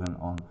explosion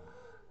on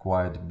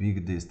quite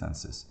big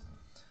distances.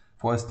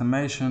 For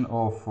estimation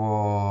of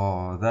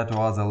that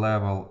or other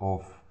level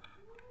of,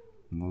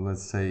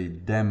 let's say,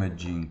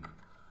 damaging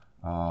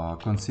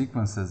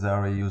consequences, there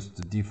are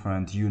used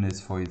different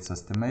units for its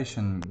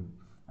estimation,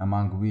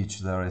 among which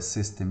there is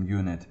system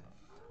unit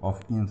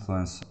of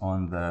influence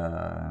on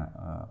the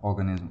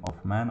organism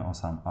of man or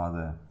some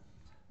other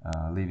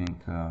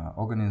living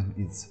organism.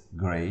 It's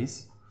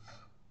grays,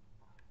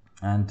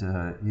 and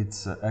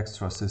it's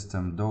extra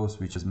system dose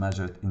which is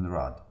measured in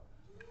rad.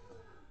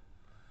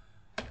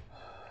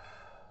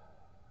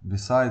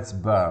 Besides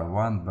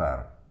one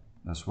bar,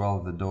 as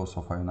well the dose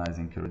of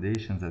ionizing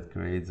radiation that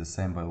creates the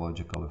same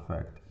biological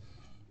effect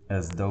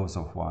as dose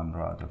of 1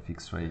 rad of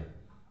X-ray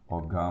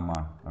or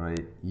gamma ray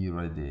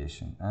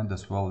irradiation, and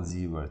as well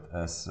Z-word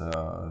as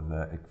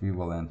the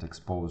equivalent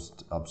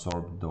exposed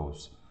absorbed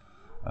dose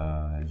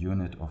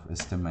unit of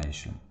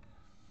estimation.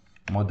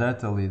 More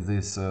detailedly,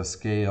 this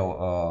scale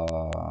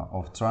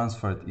of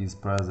transfer is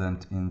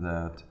present in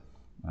that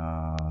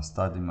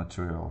study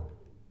material,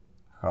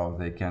 how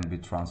they can be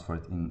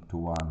transferred into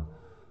one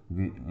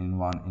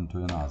into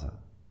another.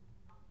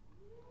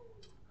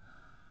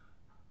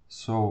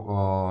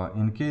 So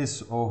in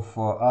case of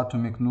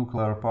atomic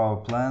nuclear power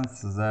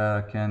plants,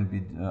 there can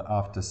be,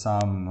 after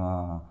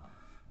some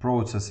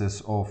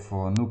processes of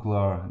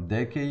nuclear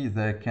decay,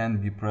 there can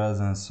be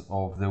presence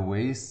of the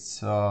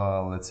wastes,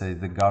 let's say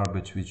the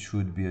garbage, which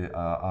should be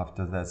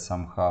after that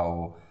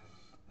somehow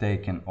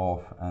taken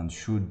off and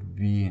should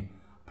be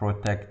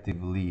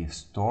protectively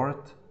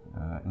stored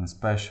in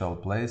special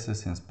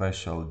places, in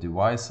special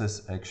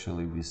devices,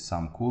 actually with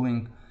some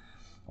cooling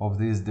of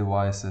these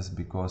devices,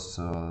 because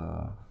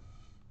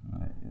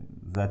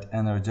that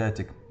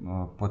energetic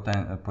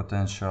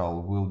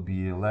potential will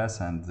be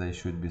less, and they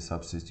should be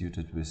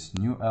substituted with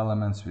new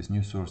elements, with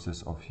new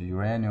sources of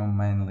uranium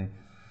mainly.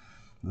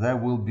 There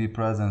will be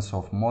presence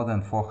of more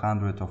than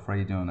 400 of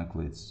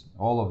radionuclides.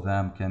 All of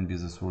them can be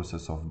the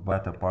sources of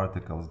beta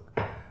particles,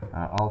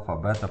 alpha,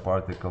 beta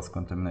particles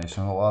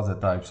contamination, all other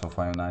types of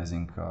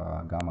ionizing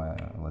gamma,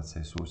 let's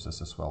say,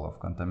 sources as well of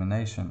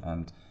contamination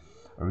and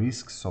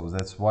risks. So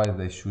that's why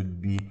they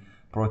should be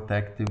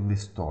protectively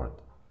stored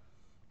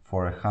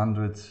for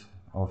 100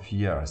 of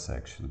years,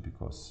 actually,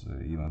 because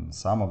even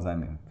some of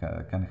them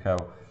can have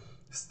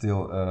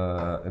still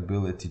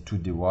ability to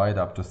divide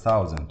up to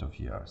 1,000 of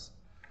years.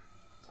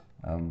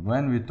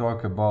 When we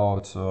talk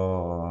about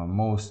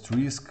most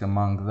risk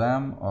among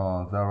them,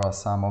 there are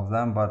some of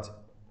them, but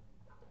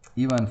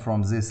even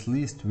from this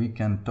list we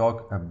can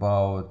talk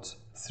about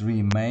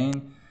three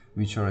main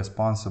which are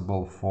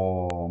responsible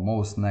for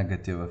most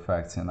negative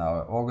effects in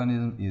our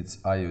organism. It's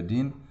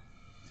iodine,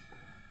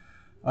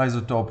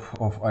 isotope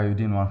of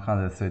iodine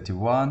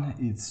 131,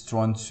 it's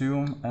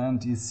strontium,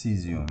 and it's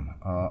cesium.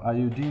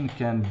 Iodine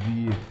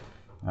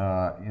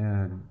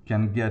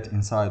can get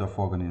inside of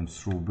organisms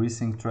through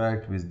breathing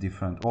tract with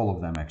different, all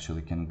of them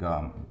actually can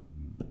go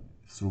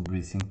through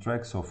breathing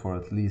tract. So for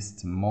at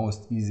least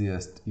most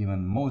easiest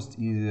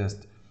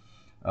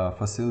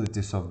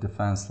facilities of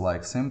defense,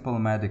 like simple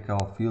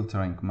medical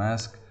filtering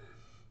mask,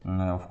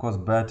 of course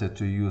better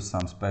to use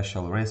some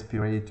special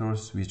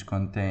respirators which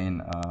contain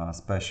a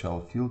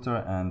special filter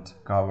and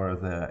cover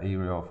the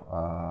area of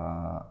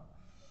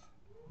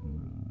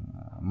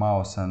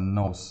mouth and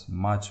nose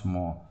much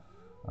more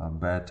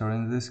better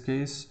in this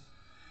case.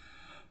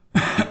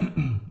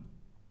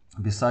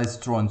 Besides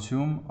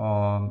strontium,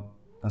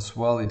 as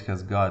well, it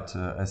has got,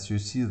 as you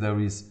see, there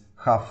is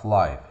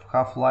half-life.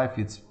 Half-life,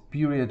 it's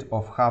period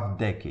of half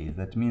decade.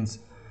 That means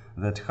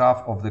that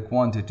half of the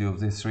quantity of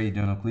these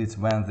radionuclides,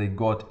 when they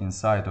got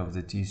inside of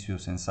the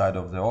tissues, inside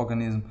of the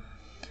organism,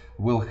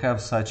 will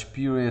have such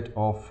period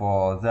of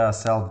their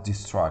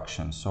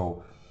self-destruction.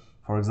 So,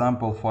 for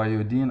example, for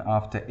iodine,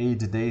 after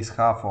 8 days,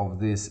 half of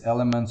these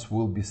elements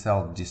will be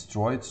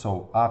self-destroyed.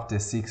 So after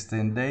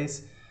 16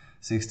 days,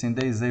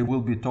 they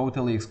will be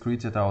totally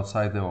excreted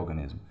outside the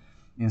organism.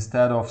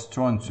 Instead of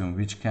strontium,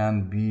 which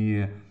can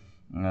be,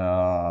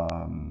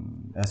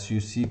 as you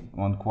see,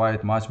 on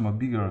quite much more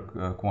bigger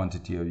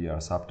quantity of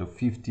years, up to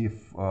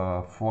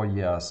 54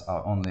 years,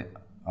 only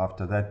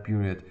after that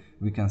period,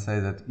 we can say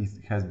that it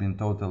has been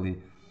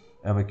totally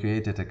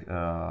evacuated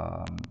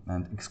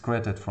and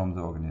excreted from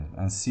the organism.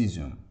 And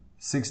cesium,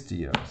 60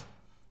 years,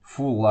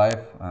 full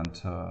life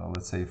and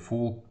let's say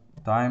full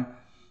time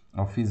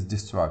of its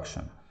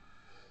destruction.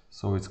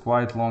 So it's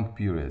quite long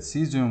period.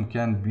 Cesium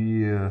can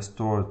be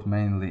stored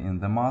mainly in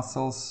the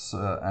muscles,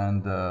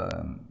 and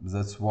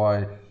that's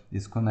why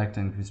it's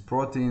connecting with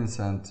proteins,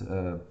 and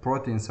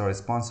proteins are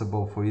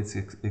responsible for its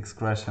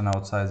excretion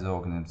outside the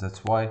organism.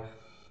 That's why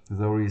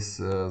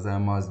there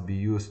must be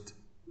used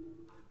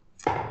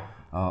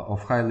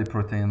of highly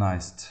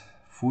proteinized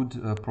food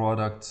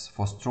products.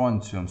 For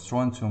strontium,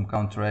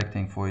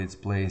 counteracting for its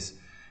place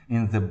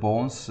in the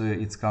bones,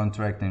 it's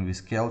counteracting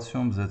with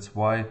calcium. That's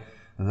why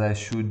there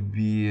should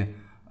be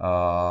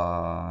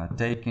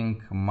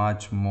taking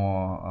much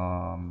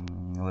more,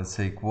 let's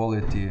say,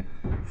 quality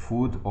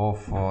food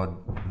of,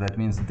 that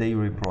means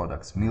dairy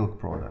products, milk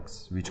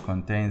products, which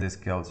contain this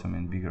calcium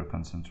in bigger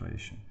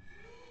concentration,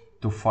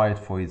 to fight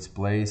for its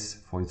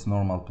place, for its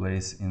normal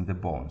place in the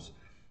bones.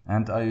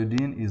 And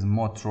iodine is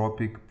more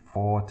tropic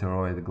for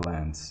thyroid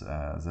glands.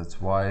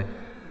 That's why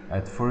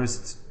at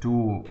first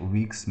 2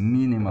 weeks,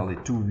 minimally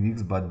 2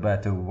 weeks, but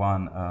better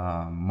 1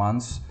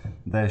 month,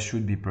 there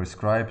should be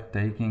prescribed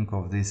taking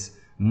of this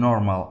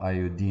normal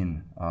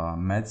iodine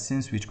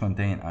medicines which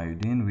contain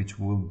iodine, which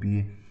will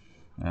be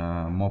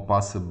more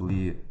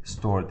possibly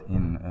stored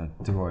in a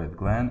thyroid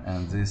gland,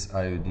 and this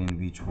iodine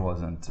which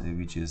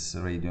is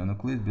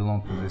radionuclide,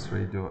 belong to this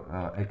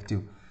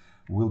radioactive,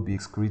 will be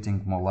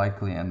excreting more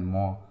likely and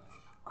more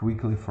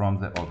quickly from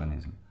the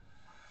organism.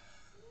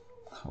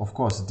 Of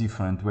course,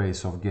 different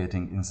ways of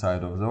getting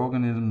inside of the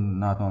organism,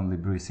 not only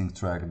breathing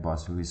tract,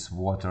 but with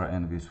water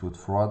and with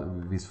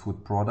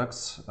food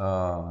products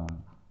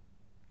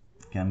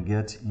can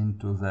get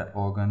into the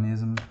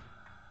organism,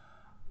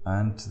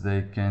 and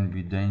they can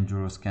be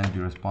dangerous, can be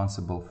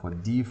responsible for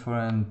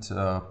different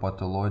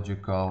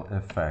pathological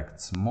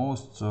effects.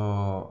 Most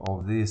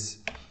of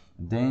these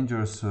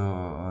dangerous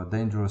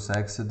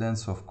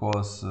accidents, of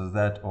course,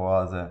 that or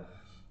other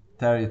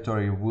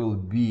territory will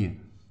be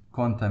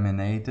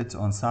contaminated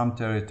on some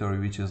territory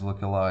which is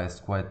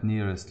localized quite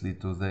nearestly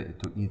to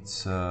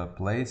its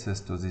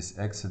places, to this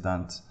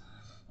accident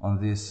on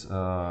these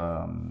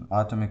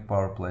atomic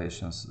power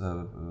plants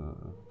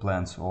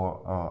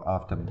or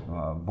after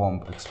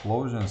bomb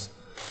explosions.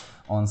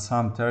 On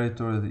some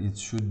territory it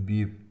should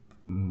be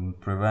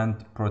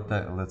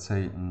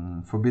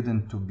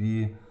forbidden to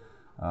be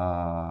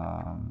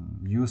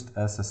used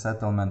as a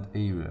settlement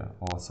area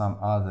or some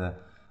other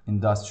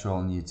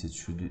industrial needs. It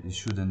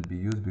shouldn't be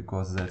used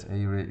because that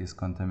area is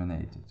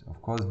contaminated.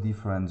 Of course,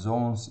 different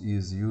zones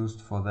is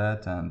used for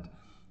that, and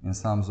in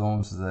some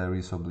zones there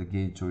is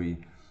obligatory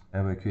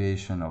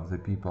evacuation of the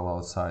people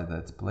outside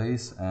that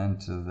place,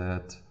 and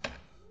that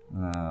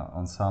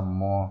on some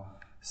more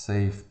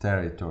safe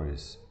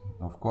territories.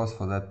 Of course,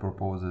 for that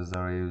purposes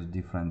there are used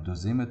different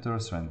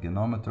dosimeters,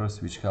 rentgenometers,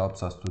 which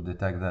helps us to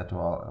detect that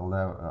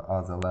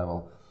other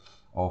level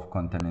of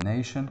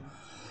contamination.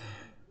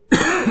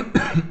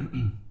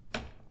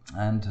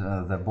 And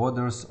the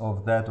borders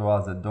of that or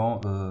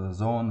other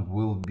zone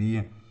will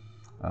be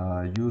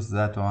used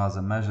that or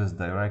other measures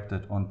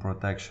directed on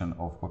protection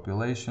of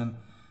population,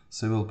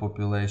 civil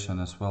population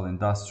as well.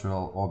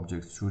 Industrial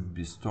objects should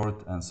be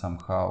stored and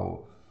somehow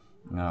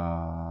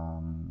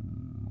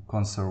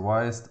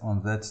conserved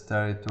on that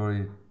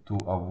territory to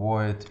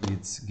avoid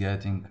its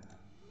getting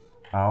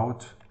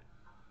out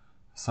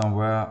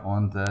somewhere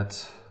on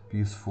that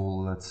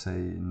peaceful, let's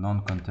say,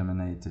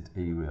 non-contaminated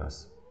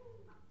areas.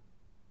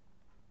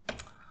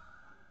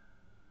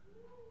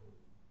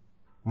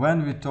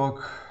 When we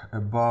talk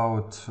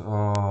about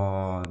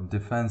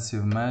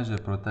defensive measure,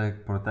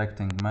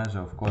 protecting measure,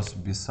 of course,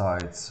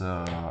 besides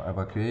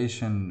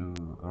evacuation,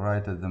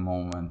 right at the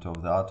moment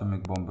of the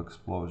atomic bomb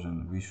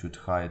explosion, we should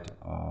hide,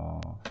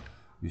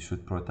 we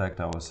should protect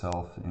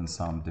ourselves in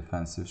some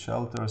defensive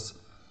shelters.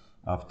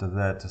 After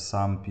that,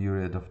 some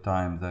period of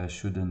time there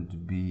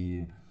shouldn't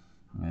be,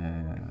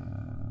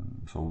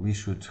 so we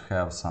should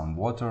have some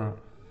water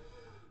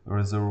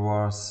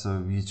reservoirs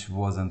which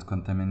wasn't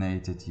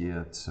contaminated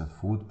yet,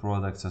 food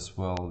products as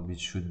well, which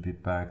should be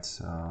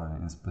packed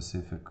in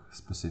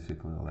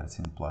specifically, let's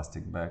say, in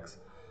plastic bags,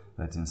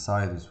 that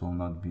inside it will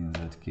not be in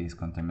that case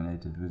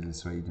contaminated with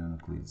these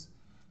radionuclides.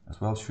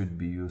 As well should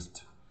be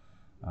used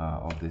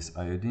of this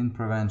iodine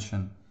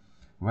prevention.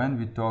 When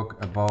we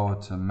talk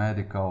about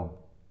medical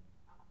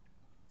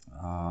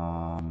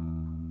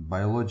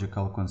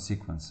biological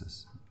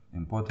consequences,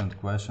 important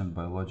question,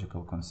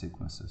 biological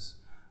consequences.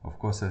 Of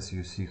course, as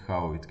you see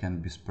how it can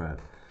be spread.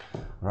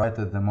 Right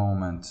at the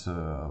moment,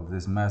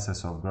 these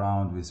masses of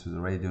ground with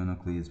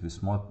radionuclides,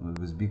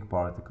 with big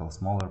particles,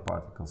 smaller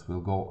particles, will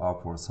go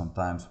upwards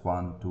sometimes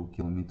 1-2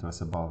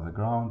 kilometers above the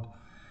ground.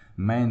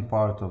 Main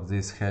part of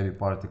these heavy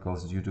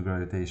particles due to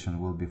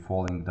gravitation will be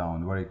falling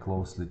down very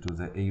closely to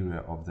the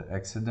area of the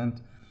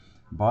accident.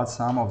 But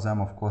some of them,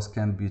 of course,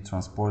 can be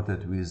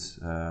transported with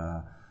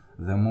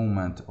the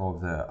movement of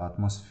the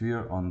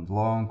atmosphere on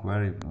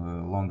very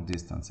long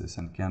distances,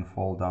 and can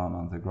fall down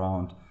on the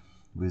ground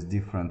with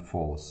different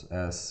falls,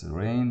 as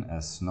rain,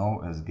 as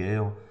snow, as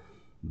gale.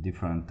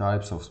 Different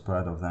types of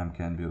spread of them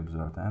can be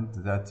observed, and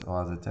that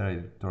other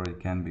territory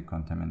can be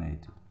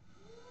contaminated.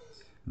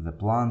 The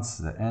plants,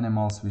 the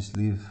animals which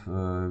live,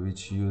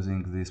 which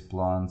using these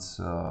plants,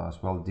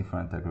 as well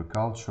different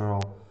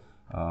agricultural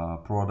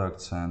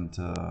products and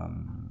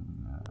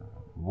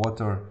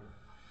water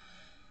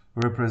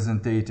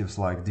representatives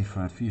like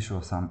different fish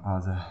or some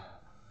other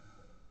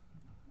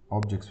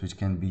objects which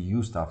can be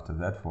used after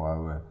that for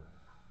our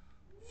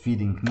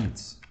feeding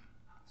needs.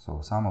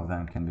 So some of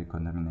them can be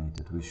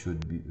contaminated. We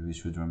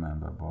should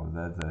remember about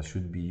that. There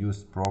should be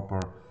used proper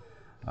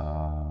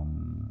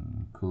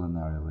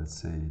culinary,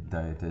 let's say,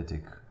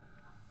 dietetic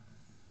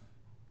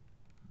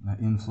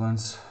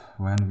influence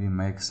when we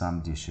make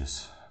some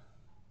dishes.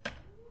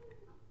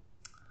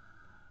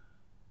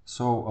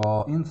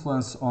 So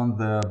influence on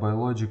the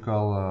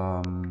biological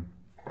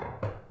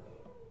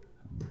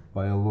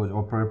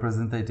or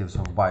representatives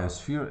of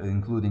biosphere,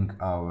 including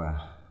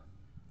our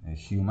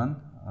human,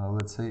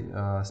 let's say,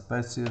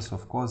 species.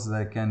 Of course,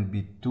 there can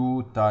be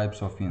two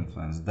types of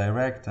influence: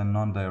 direct and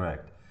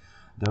non-direct.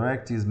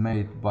 Direct is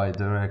made by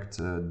direct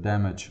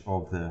damage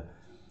of the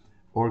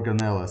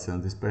organelles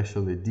and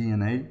especially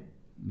DNA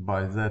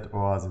by that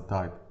or other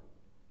type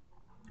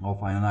of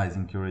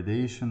ionizing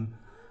irradiation.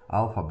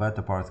 Alpha,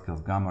 beta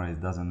particles, gamma rays,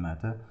 doesn't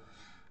matter.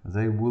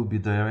 They will be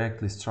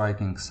directly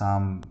striking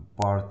some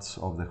parts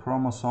of the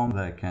chromosome.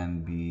 They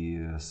can be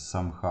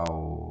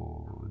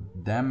somehow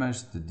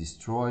damaged,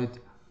 destroyed.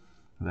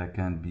 There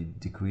can be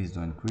decreased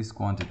or increased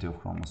quantity of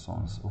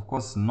chromosomes. Of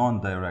course,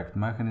 non-direct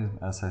mechanism,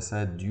 as I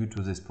said, due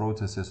to these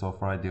processes of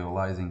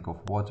radiolyzing of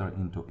water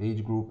into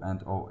H group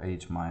and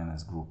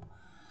OH- group,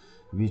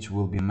 which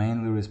will be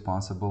mainly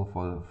responsible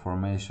for the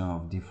formation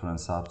of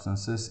different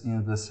substances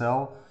in the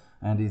cell,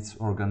 and its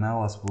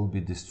organelles will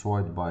be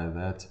destroyed by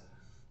that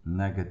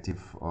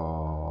negative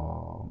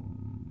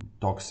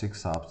toxic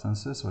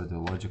substances,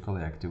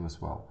 radiologically active as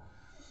well.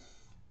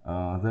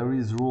 There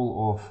is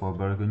rule of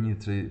Bergoni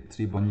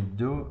 3 Bonnet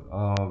 2,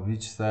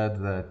 which said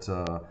that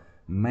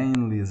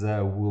mainly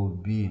there will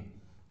be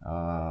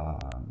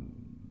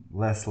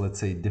less, let's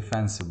say,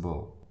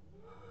 defensible,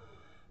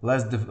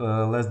 less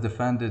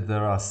defended.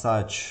 There are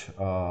such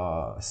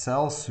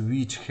cells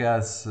which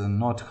has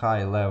not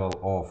high level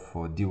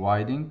of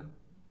dividing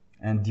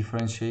and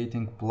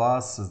differentiating,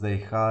 plus they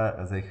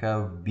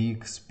have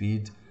big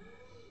speed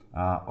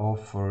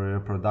of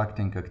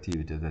reproducing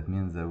activity. That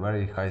means the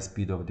very high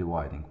speed of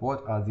dividing.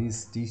 What are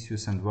these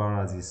tissues and where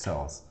are these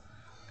cells?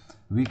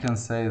 We can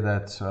say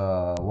that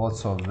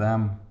lots of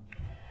them,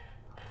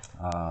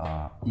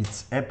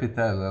 it's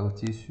epithelial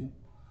tissue,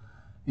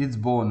 it's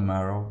bone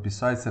marrow.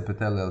 Besides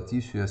epithelial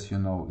tissue, as you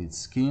know, it's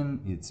skin,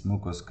 it's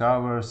mucous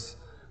covers,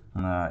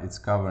 it's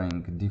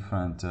covering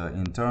different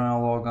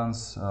internal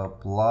organs,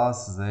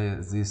 plus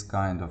this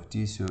kind of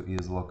tissue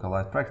is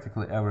localized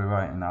practically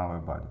everywhere in our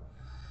body.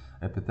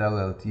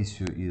 Epithelial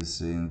tissue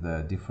is in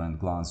the different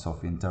glands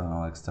of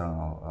internal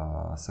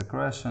external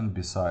secretion.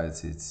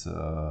 Besides, it's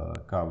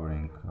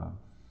covering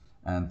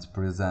and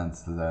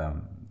presents the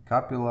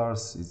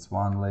capillaries. It's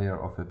one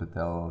layer of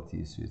epithelial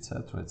tissue,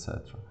 etc.,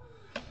 etc.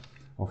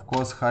 Of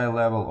course, high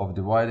level of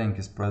dividing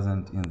is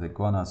present in the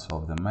gonads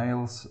of the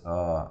males,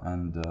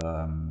 and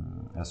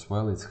as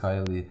well it's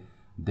highly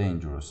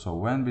dangerous. So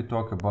when we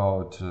talk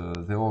about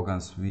the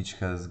organs which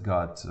has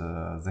got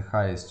the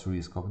highest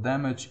risk of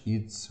damage,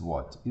 it's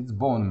what? It's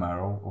bone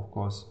marrow, of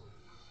course.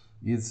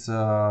 It's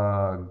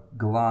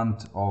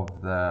gland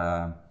of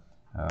the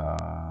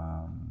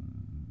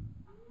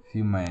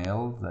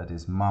female, that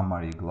is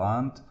mammary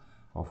gland.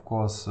 Of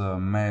course,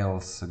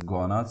 males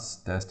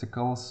gonads,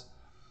 testicles.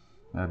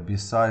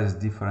 Besides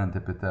different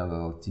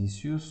epithelial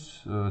tissues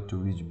to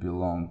which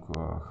belong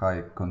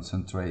highly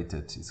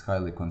concentrated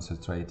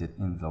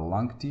in the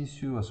lung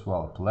tissue, as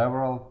well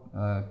pleural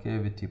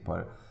cavity,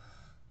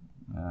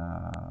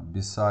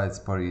 besides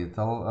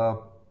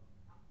parietal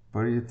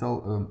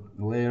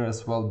layer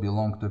as well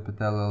belong to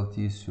epithelial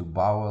tissue,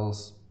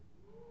 bowels.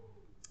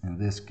 In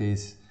this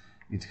case,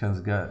 it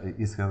has got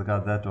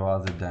that or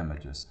other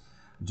damages.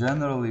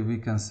 Generally, we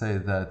can say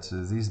that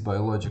these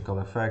biological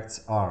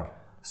effects are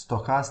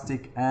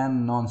stochastic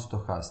and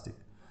non-stochastic.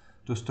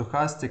 To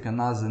stochastic,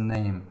 another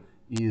name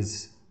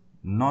is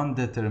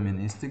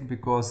non-deterministic,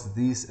 because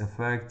these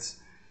effects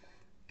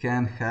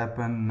can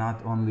happen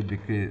not only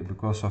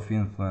because of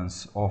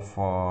influence of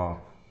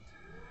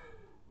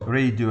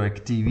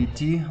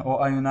radioactivity or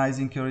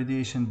ionizing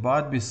irradiation,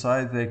 but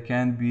besides they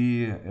can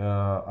be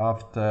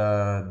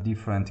after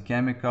different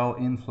chemical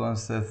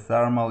influences,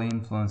 thermal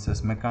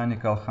influences,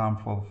 mechanical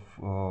harmful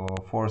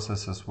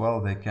forces as well.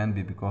 They can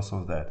be because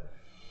of that.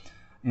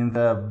 In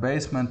the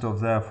basement of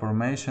their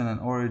formation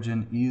and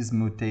origin is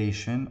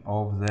mutation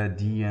of the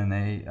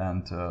DNA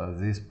and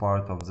this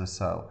part of the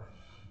cell.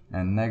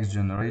 And next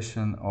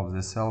generation of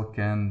the cell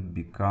can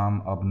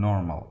become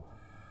abnormal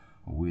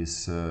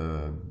with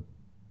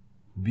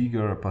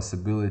bigger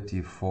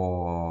possibility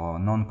for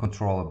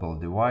non-controllable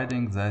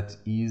dividing, that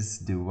is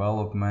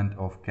development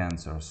of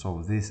cancer.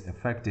 So this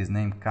effect is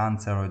named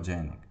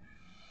cancerogenic.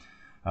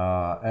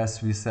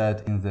 As we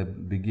said in the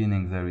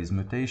beginning, there is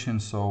mutation,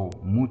 so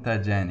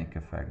mutagenic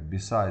effect.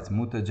 Besides,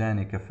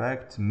 mutagenic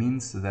effect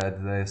means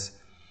that this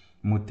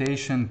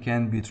mutation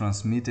can be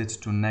transmitted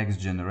to next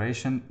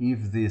generation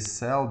if this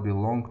cell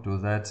belongs to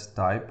that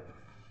type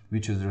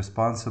which is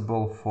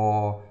responsible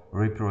for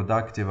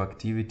reproductive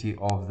activity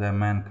of the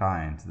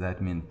mankind.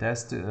 That means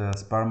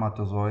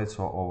spermatozoids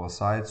or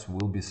oocytes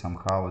will be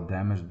somehow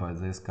damaged by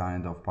this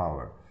kind of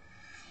power.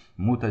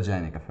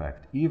 Mutagenic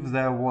effect. If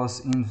there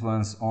was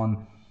influence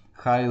on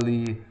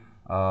highly,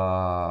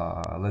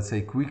 let's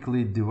say,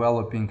 quickly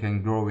developing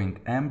and growing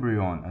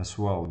embryon as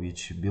well,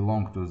 which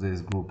belong to this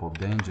group of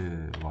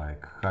danger,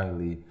 like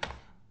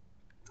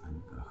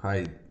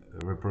high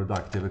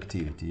reproductive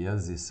activity,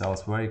 yes, these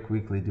cells very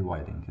quickly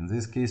dividing. In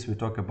this case, we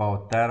talk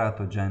about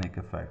teratogenic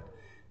effect,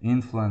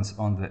 influence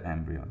on the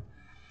embryon.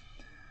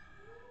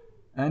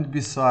 And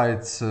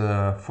besides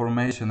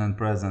formation and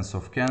presence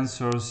of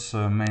cancers,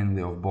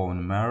 mainly of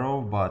bone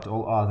marrow, but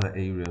all other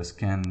areas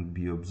can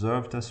be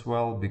observed as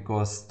well,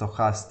 because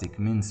stochastic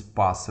means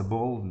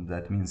possible.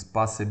 That means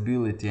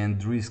possibility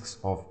and risks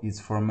of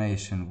its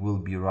formation will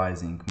be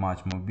rising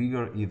much more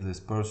bigger if this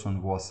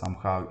person was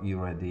somehow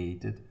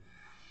irradiated.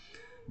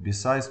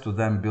 Besides, to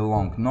them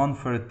belong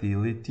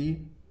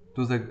non-fertility,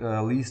 to the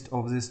list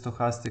of these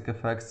stochastic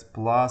effects,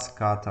 plus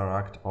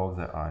cataract of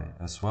the eye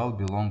as well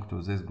belong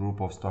to this group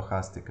of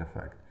stochastic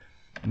effect.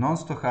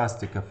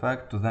 Non-stochastic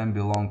effect, to them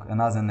belong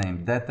another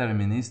name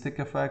deterministic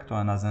effect or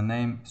another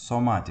name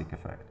somatic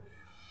effect.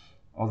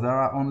 There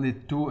are only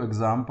two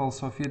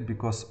examples of it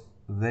because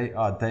they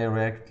are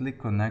directly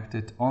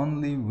connected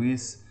only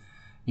with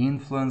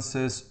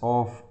influences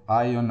of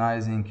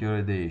ionizing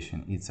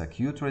irradiation. It's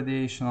acute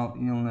radiational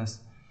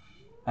illness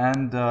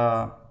and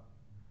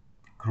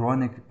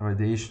chronic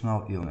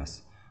radiational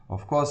illness.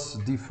 Of course,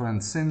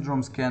 different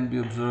syndromes can be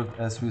observed.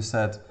 As we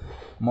said,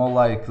 more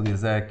likely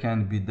there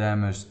can be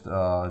damaged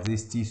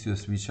these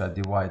tissues which are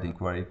dividing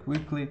very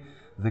quickly.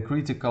 The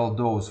critical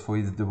dose for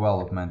its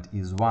development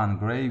is 1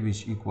 gray,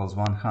 which equals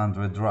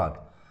 100 rad.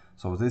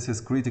 So this is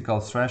critical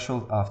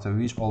threshold after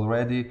which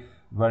already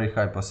very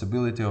high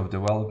possibility of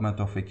development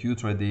of acute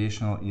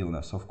radiational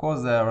illness. Of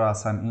course, there are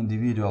some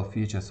individual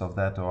features of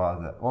that or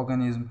other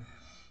organism,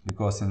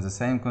 because in the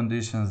same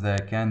conditions there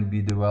can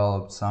be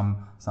developed,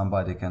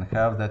 somebody can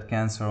have that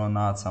cancer or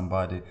not,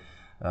 somebody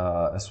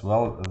as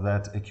well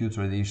that acute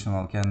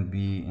radiational can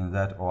be in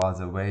that or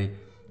other way,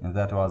 in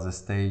that or other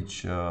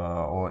stage,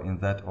 or in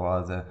that or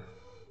other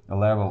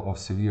level of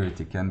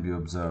severity can be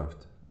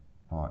observed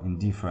in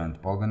different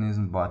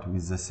organisms, but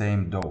with the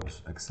same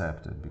dose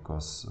accepted,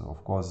 because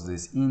of course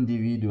these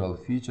individual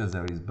features,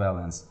 there is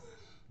balance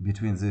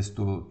between these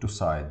two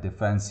sides,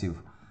 defensive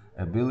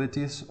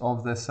abilities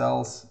of the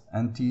cells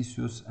and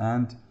tissues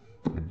and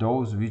the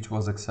dose which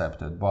was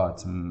accepted.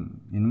 But in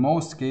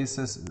most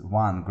cases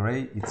 1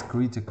 gray it's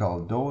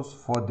critical dose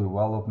for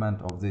development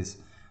of this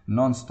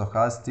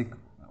non-stochastic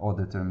or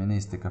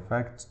deterministic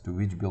effects to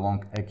which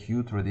belong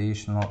acute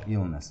radiational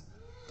illness.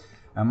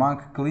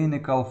 Among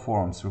clinical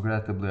forms,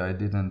 regrettably I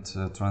didn't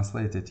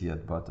translate it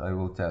yet, but I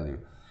will tell you.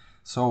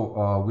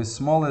 So with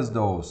smallest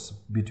dose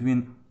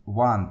between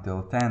 1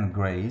 till 10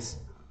 grays,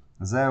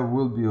 there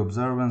will be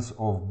observance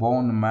of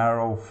bone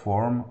marrow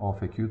form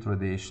of acute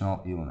radiational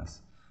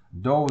illness.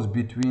 Dose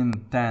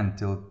between 10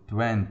 till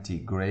 20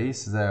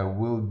 grays, there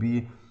will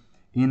be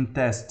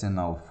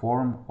intestinal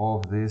form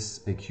of this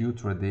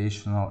acute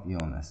radiational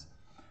illness.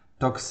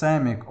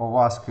 Toxemic or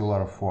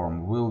vascular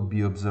form will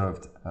be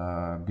observed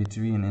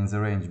in the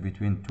range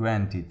between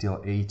 20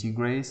 till 80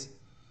 grays,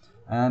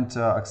 and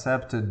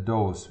accepted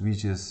dose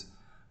which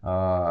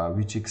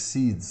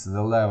exceeds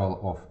the level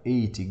of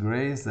 80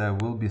 grays, there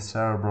will be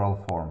cerebral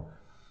form.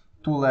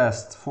 Two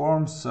last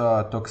forms,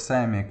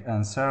 toxemic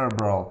and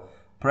cerebral,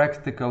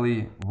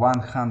 practically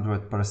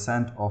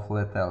 100% of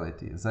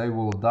lethality. They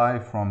will die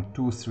from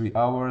 2-3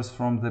 hours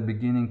from the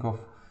beginning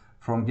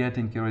from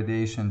getting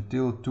irradiation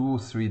till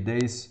 2-3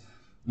 days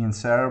in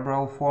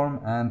cerebral form,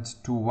 and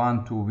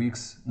 1-2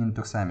 weeks in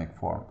toxemic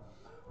form.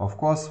 Of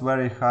course,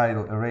 very high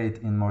rate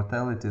in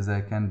mortality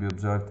they can be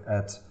observed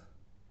at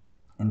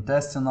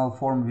intestinal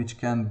form, which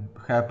can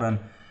happen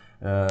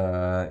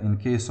in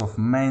case of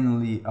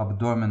mainly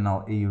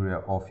abdominal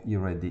area of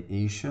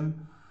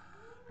irradiation.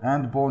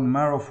 And bone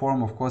marrow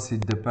form, of course,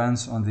 it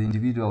depends on the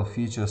individual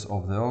features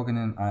of the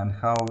organ and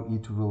how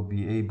it will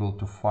be able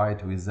to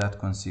fight with that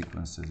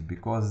consequences,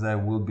 because there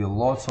will be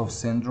lots of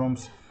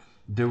syndromes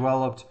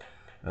developed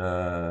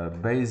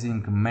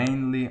basing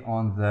mainly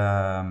on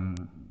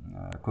the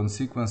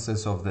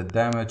consequences of the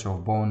damage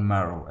of bone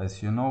marrow.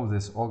 As you know,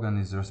 this organ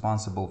is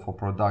responsible for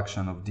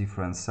production of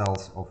different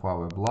cells of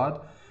our blood,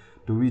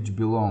 to which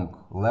belong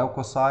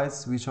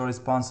leukocytes, which are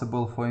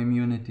responsible for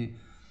immunity,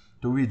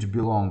 to which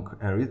belong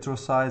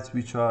erythrocytes,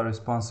 which are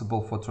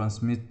responsible for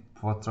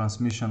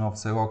transmission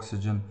of the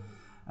oxygen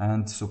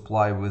and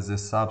supply with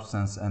this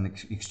substance and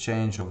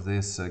exchange of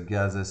these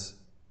gases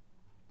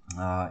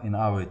in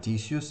our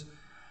tissues,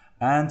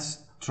 and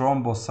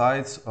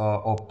thrombocytes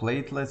or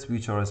platelets,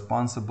 which are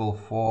responsible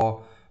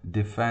for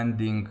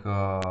defending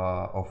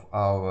of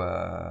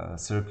our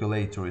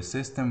circulatory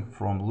system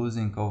from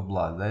losing of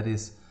blood. That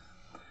is,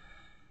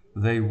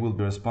 they will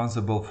be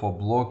responsible for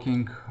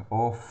blocking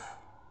of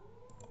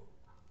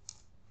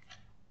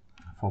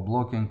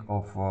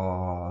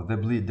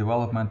the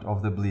development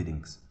of the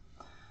bleedings.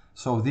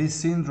 So these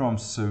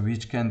syndromes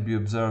which can be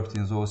observed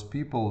in those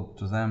people,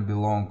 to them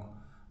belong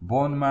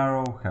bone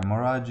marrow,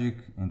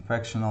 hemorrhagic,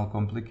 infectional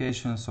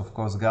complications, of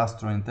course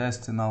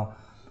gastrointestinal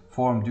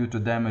form due to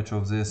damage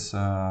of this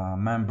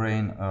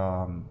membrane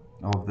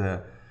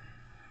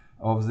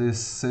of this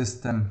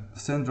system.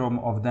 Syndrome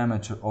of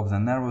damage of the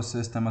nervous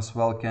system as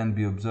well can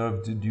be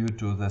observed due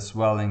to the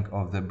swelling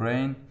of the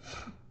brain.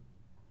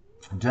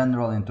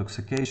 General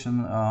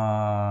intoxication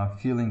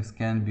feelings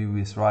can be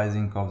with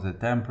rising of the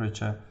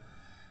temperature.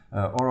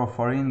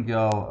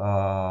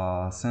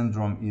 Oropharyngeal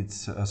syndrome,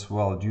 it's as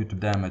well due to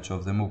damage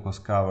of the mucous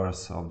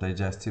covers of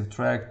digestive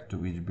tract, to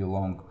which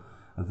belong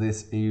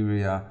this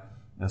area,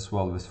 as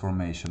well with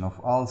formation of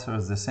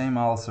ulcers. The same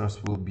ulcers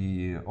will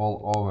be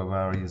all over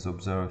where is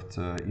observed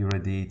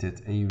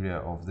irradiated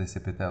area of this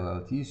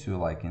epithelial tissue,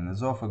 like in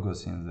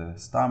esophagus, in the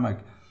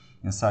stomach,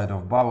 inside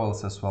of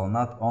bowels as well.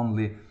 Not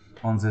only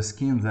on the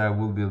skin there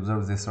will be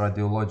observed this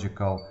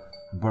radiological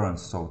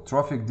burns. So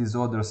trophic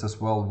disorders as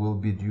well will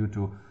be due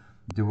to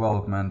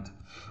development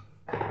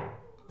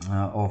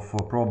of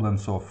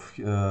problems of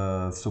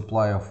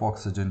supply of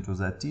oxygen to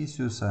the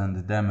tissues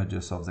and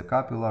damages of the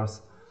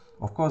capillaries.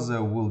 Of course,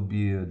 there will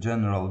be a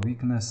general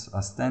weakness,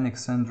 asthenic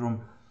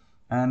syndrome,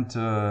 and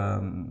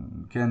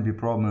can be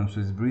problems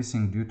with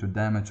breathing due to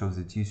damage of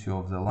the tissue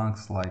of the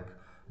lungs, like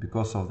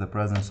because of the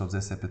presence of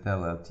this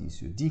epithelial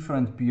tissue.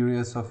 Different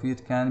periods of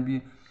it can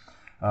be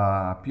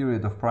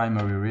period of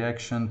primary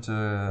reaction,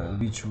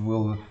 which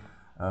will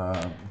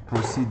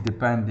proceed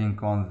depending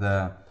on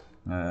the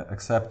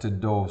accepted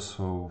dose,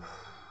 so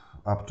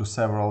up to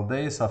several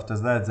days. After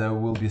that, there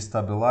will be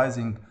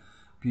stabilizing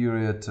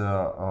period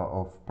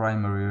of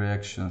primary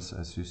reactions.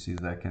 As you see,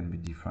 they can be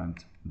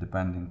different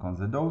depending on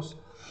the dose,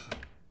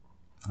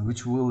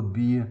 which will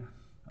be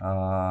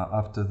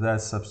After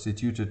that,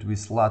 substituted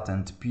with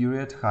latent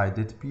period,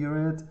 hided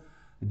period,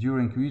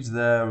 during which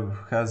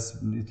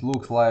it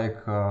looks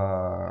like,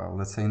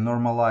 let's say,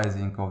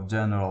 normalizing of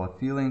general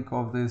feeling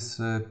of these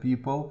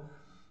people.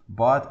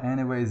 But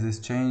anyway, these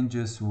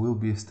changes will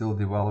be still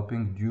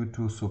developing due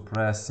to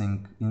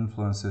suppressing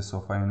influences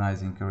of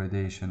ionizing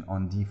irradiation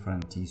on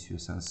different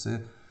tissues and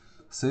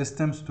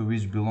systems, to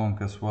which belong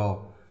as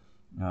well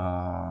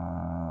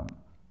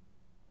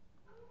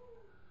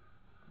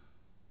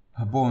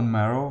bone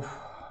marrow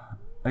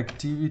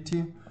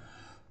activity.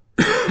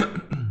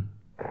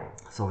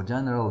 So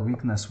general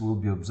weakness will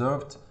be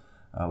observed,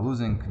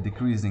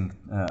 decreasing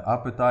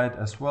appetite.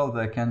 As well,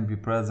 there can be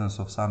presence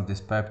of some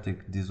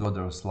dyspeptic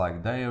disorders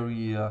like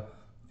diarrhea,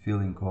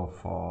 feeling of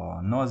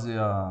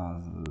nausea,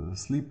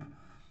 sleep.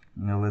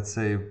 Let's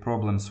say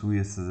problems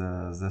with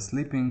the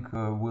sleeping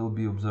will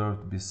be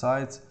observed.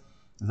 Besides,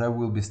 there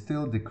will be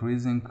still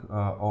decreasing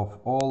of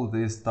all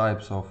these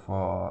types of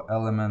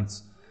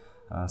elements,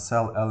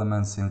 cell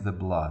elements in the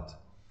blood.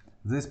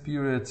 This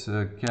period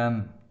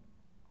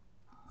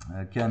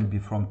can be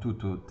from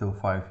 2 till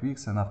 5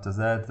 weeks, and after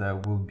that there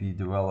will be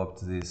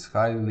developed this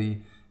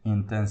highly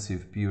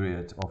intensive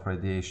period of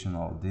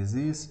radiational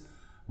disease,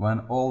 when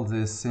all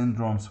these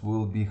syndromes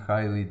will be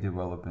highly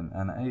developing.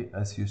 And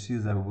as you see,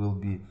 there will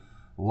be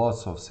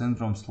lots of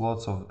syndromes,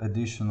 lots of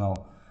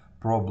additional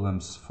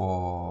problems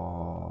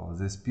for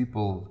these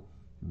people,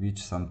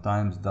 which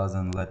sometimes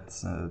doesn't let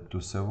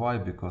to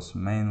survive, because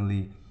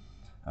mainly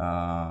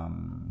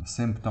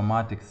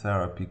symptomatic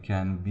therapy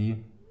can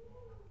be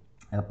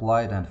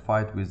applied and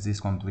fight with these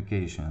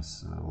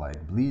complications,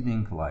 like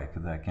bleeding, like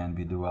there can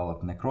be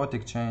developed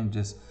necrotic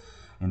changes,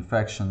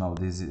 infectional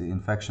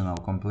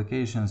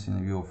complications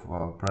in view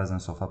of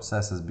presence of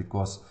abscesses,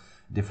 because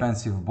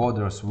defensive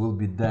borders will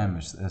be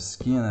damaged, as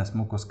skin, as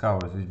mucous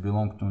covers, which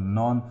belong to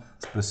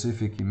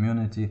non-specific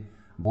immunity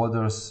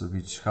borders,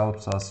 which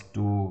helps us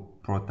to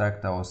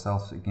protect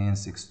ourselves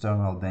against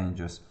external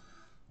dangers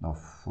of,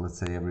 let's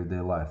say,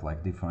 everyday life,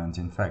 like different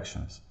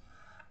infections.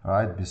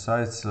 Right?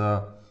 Besides,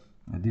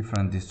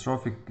 different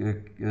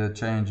dystrophic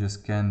changes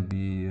can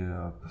be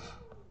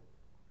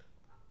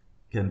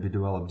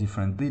developed,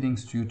 different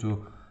bleedings due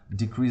to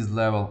decreased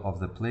level of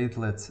the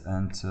platelets,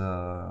 and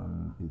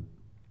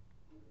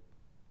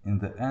in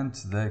the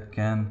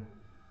end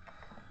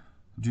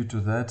due to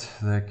that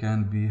there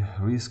can be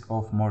risk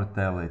of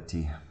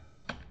mortality.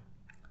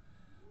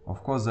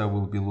 Of course, there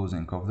will be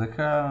losing of the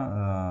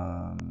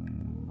hair,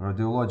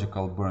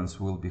 radiological burns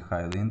will be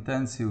highly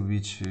intensive,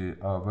 which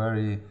are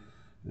very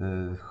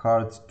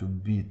hard to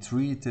be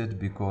treated,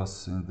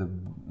 because in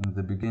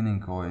the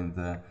beginning or in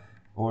the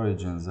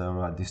origins there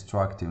are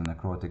destructive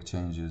necrotic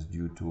changes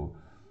due to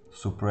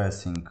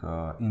suppressing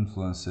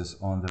influences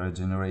on the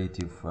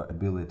regenerative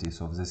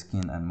abilities of the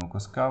skin and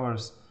mucous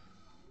covers,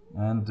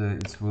 and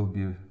it will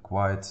be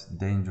quite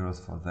dangerous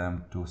for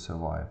them to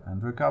survive.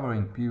 And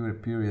recovering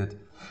period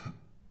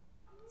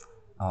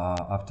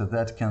after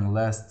that can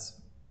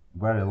last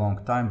very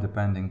long time,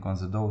 depending on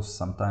the dose,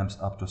 sometimes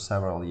up to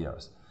several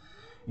years.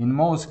 In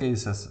most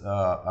cases,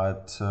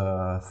 at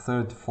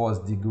third,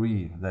 fourth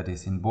degree, that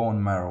is in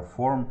bone marrow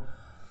form,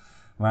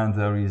 when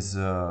there is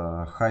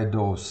high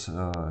dose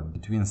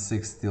between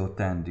 6 till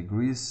 10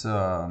 degrees,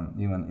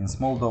 even in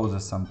small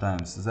doses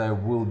sometimes, they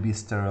will be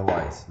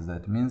sterilized.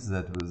 That means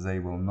that they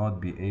will not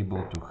be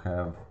able to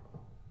have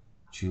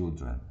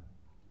children,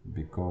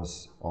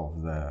 because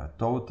of the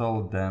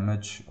total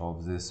damage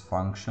of this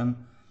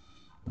function,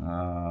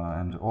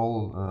 and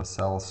all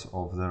cells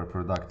of the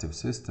reproductive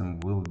system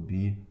will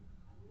be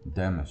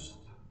damaged.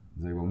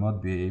 They will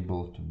not be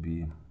able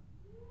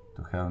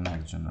to have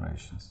next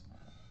generations.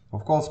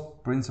 Of course,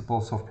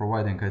 principles of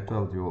providing, I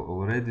told you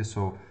already.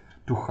 So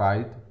to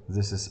hide,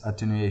 this is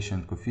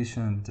attenuation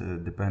coefficient,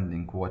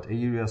 depending what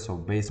area. So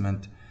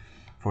basement,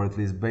 for at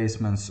least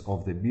basements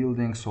of the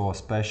buildings, or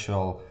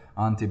special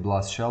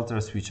anti-blast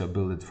shelters which are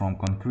built from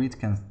concrete,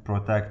 can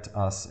protect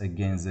us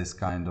against this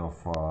kind of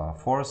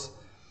force.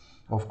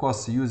 Of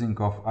course, using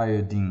of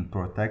iodine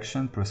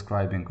protection,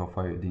 prescribing of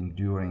iodine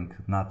during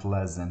not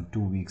less than 2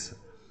 weeks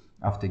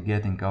after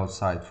getting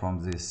outside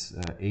from this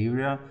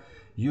area.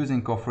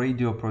 Using of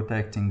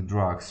radioprotecting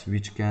drugs,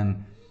 which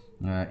can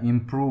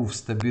improve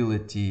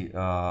stability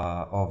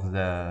of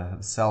the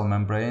cell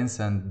membranes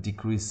and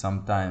decrease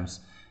sometimes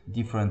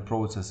different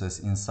processes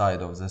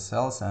inside of the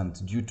cells,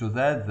 and due to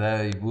that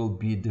they will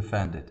be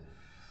defended.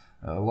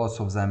 Lots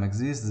of them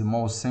exist. The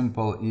most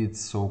simple is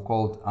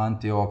so-called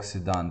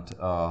antioxidant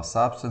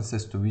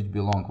substances, to which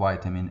belong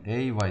vitamin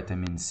A,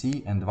 vitamin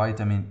C and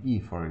vitamin E,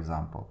 for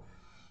example.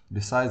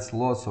 Besides,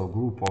 lots of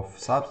group of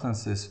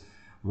substances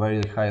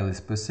very highly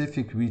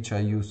specific, which are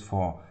used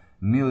for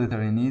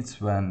military needs,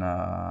 when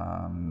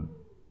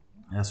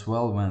as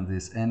well when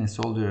any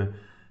soldier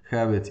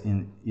have it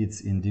in its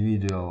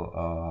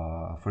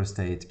individual first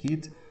aid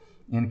kit.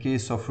 In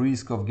case of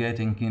risk of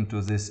getting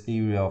into this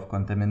area of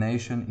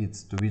contamination,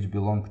 it's to which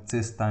belong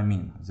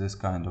cysteamine, this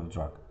kind of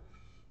drug.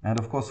 And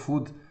of course,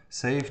 food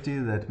safety,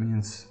 that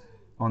means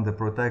on the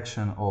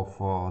protection of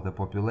the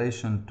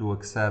population to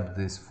accept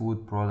these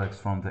food products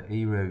from the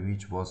area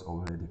which was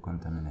already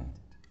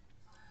contaminated.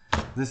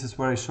 This is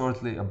very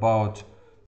shortly about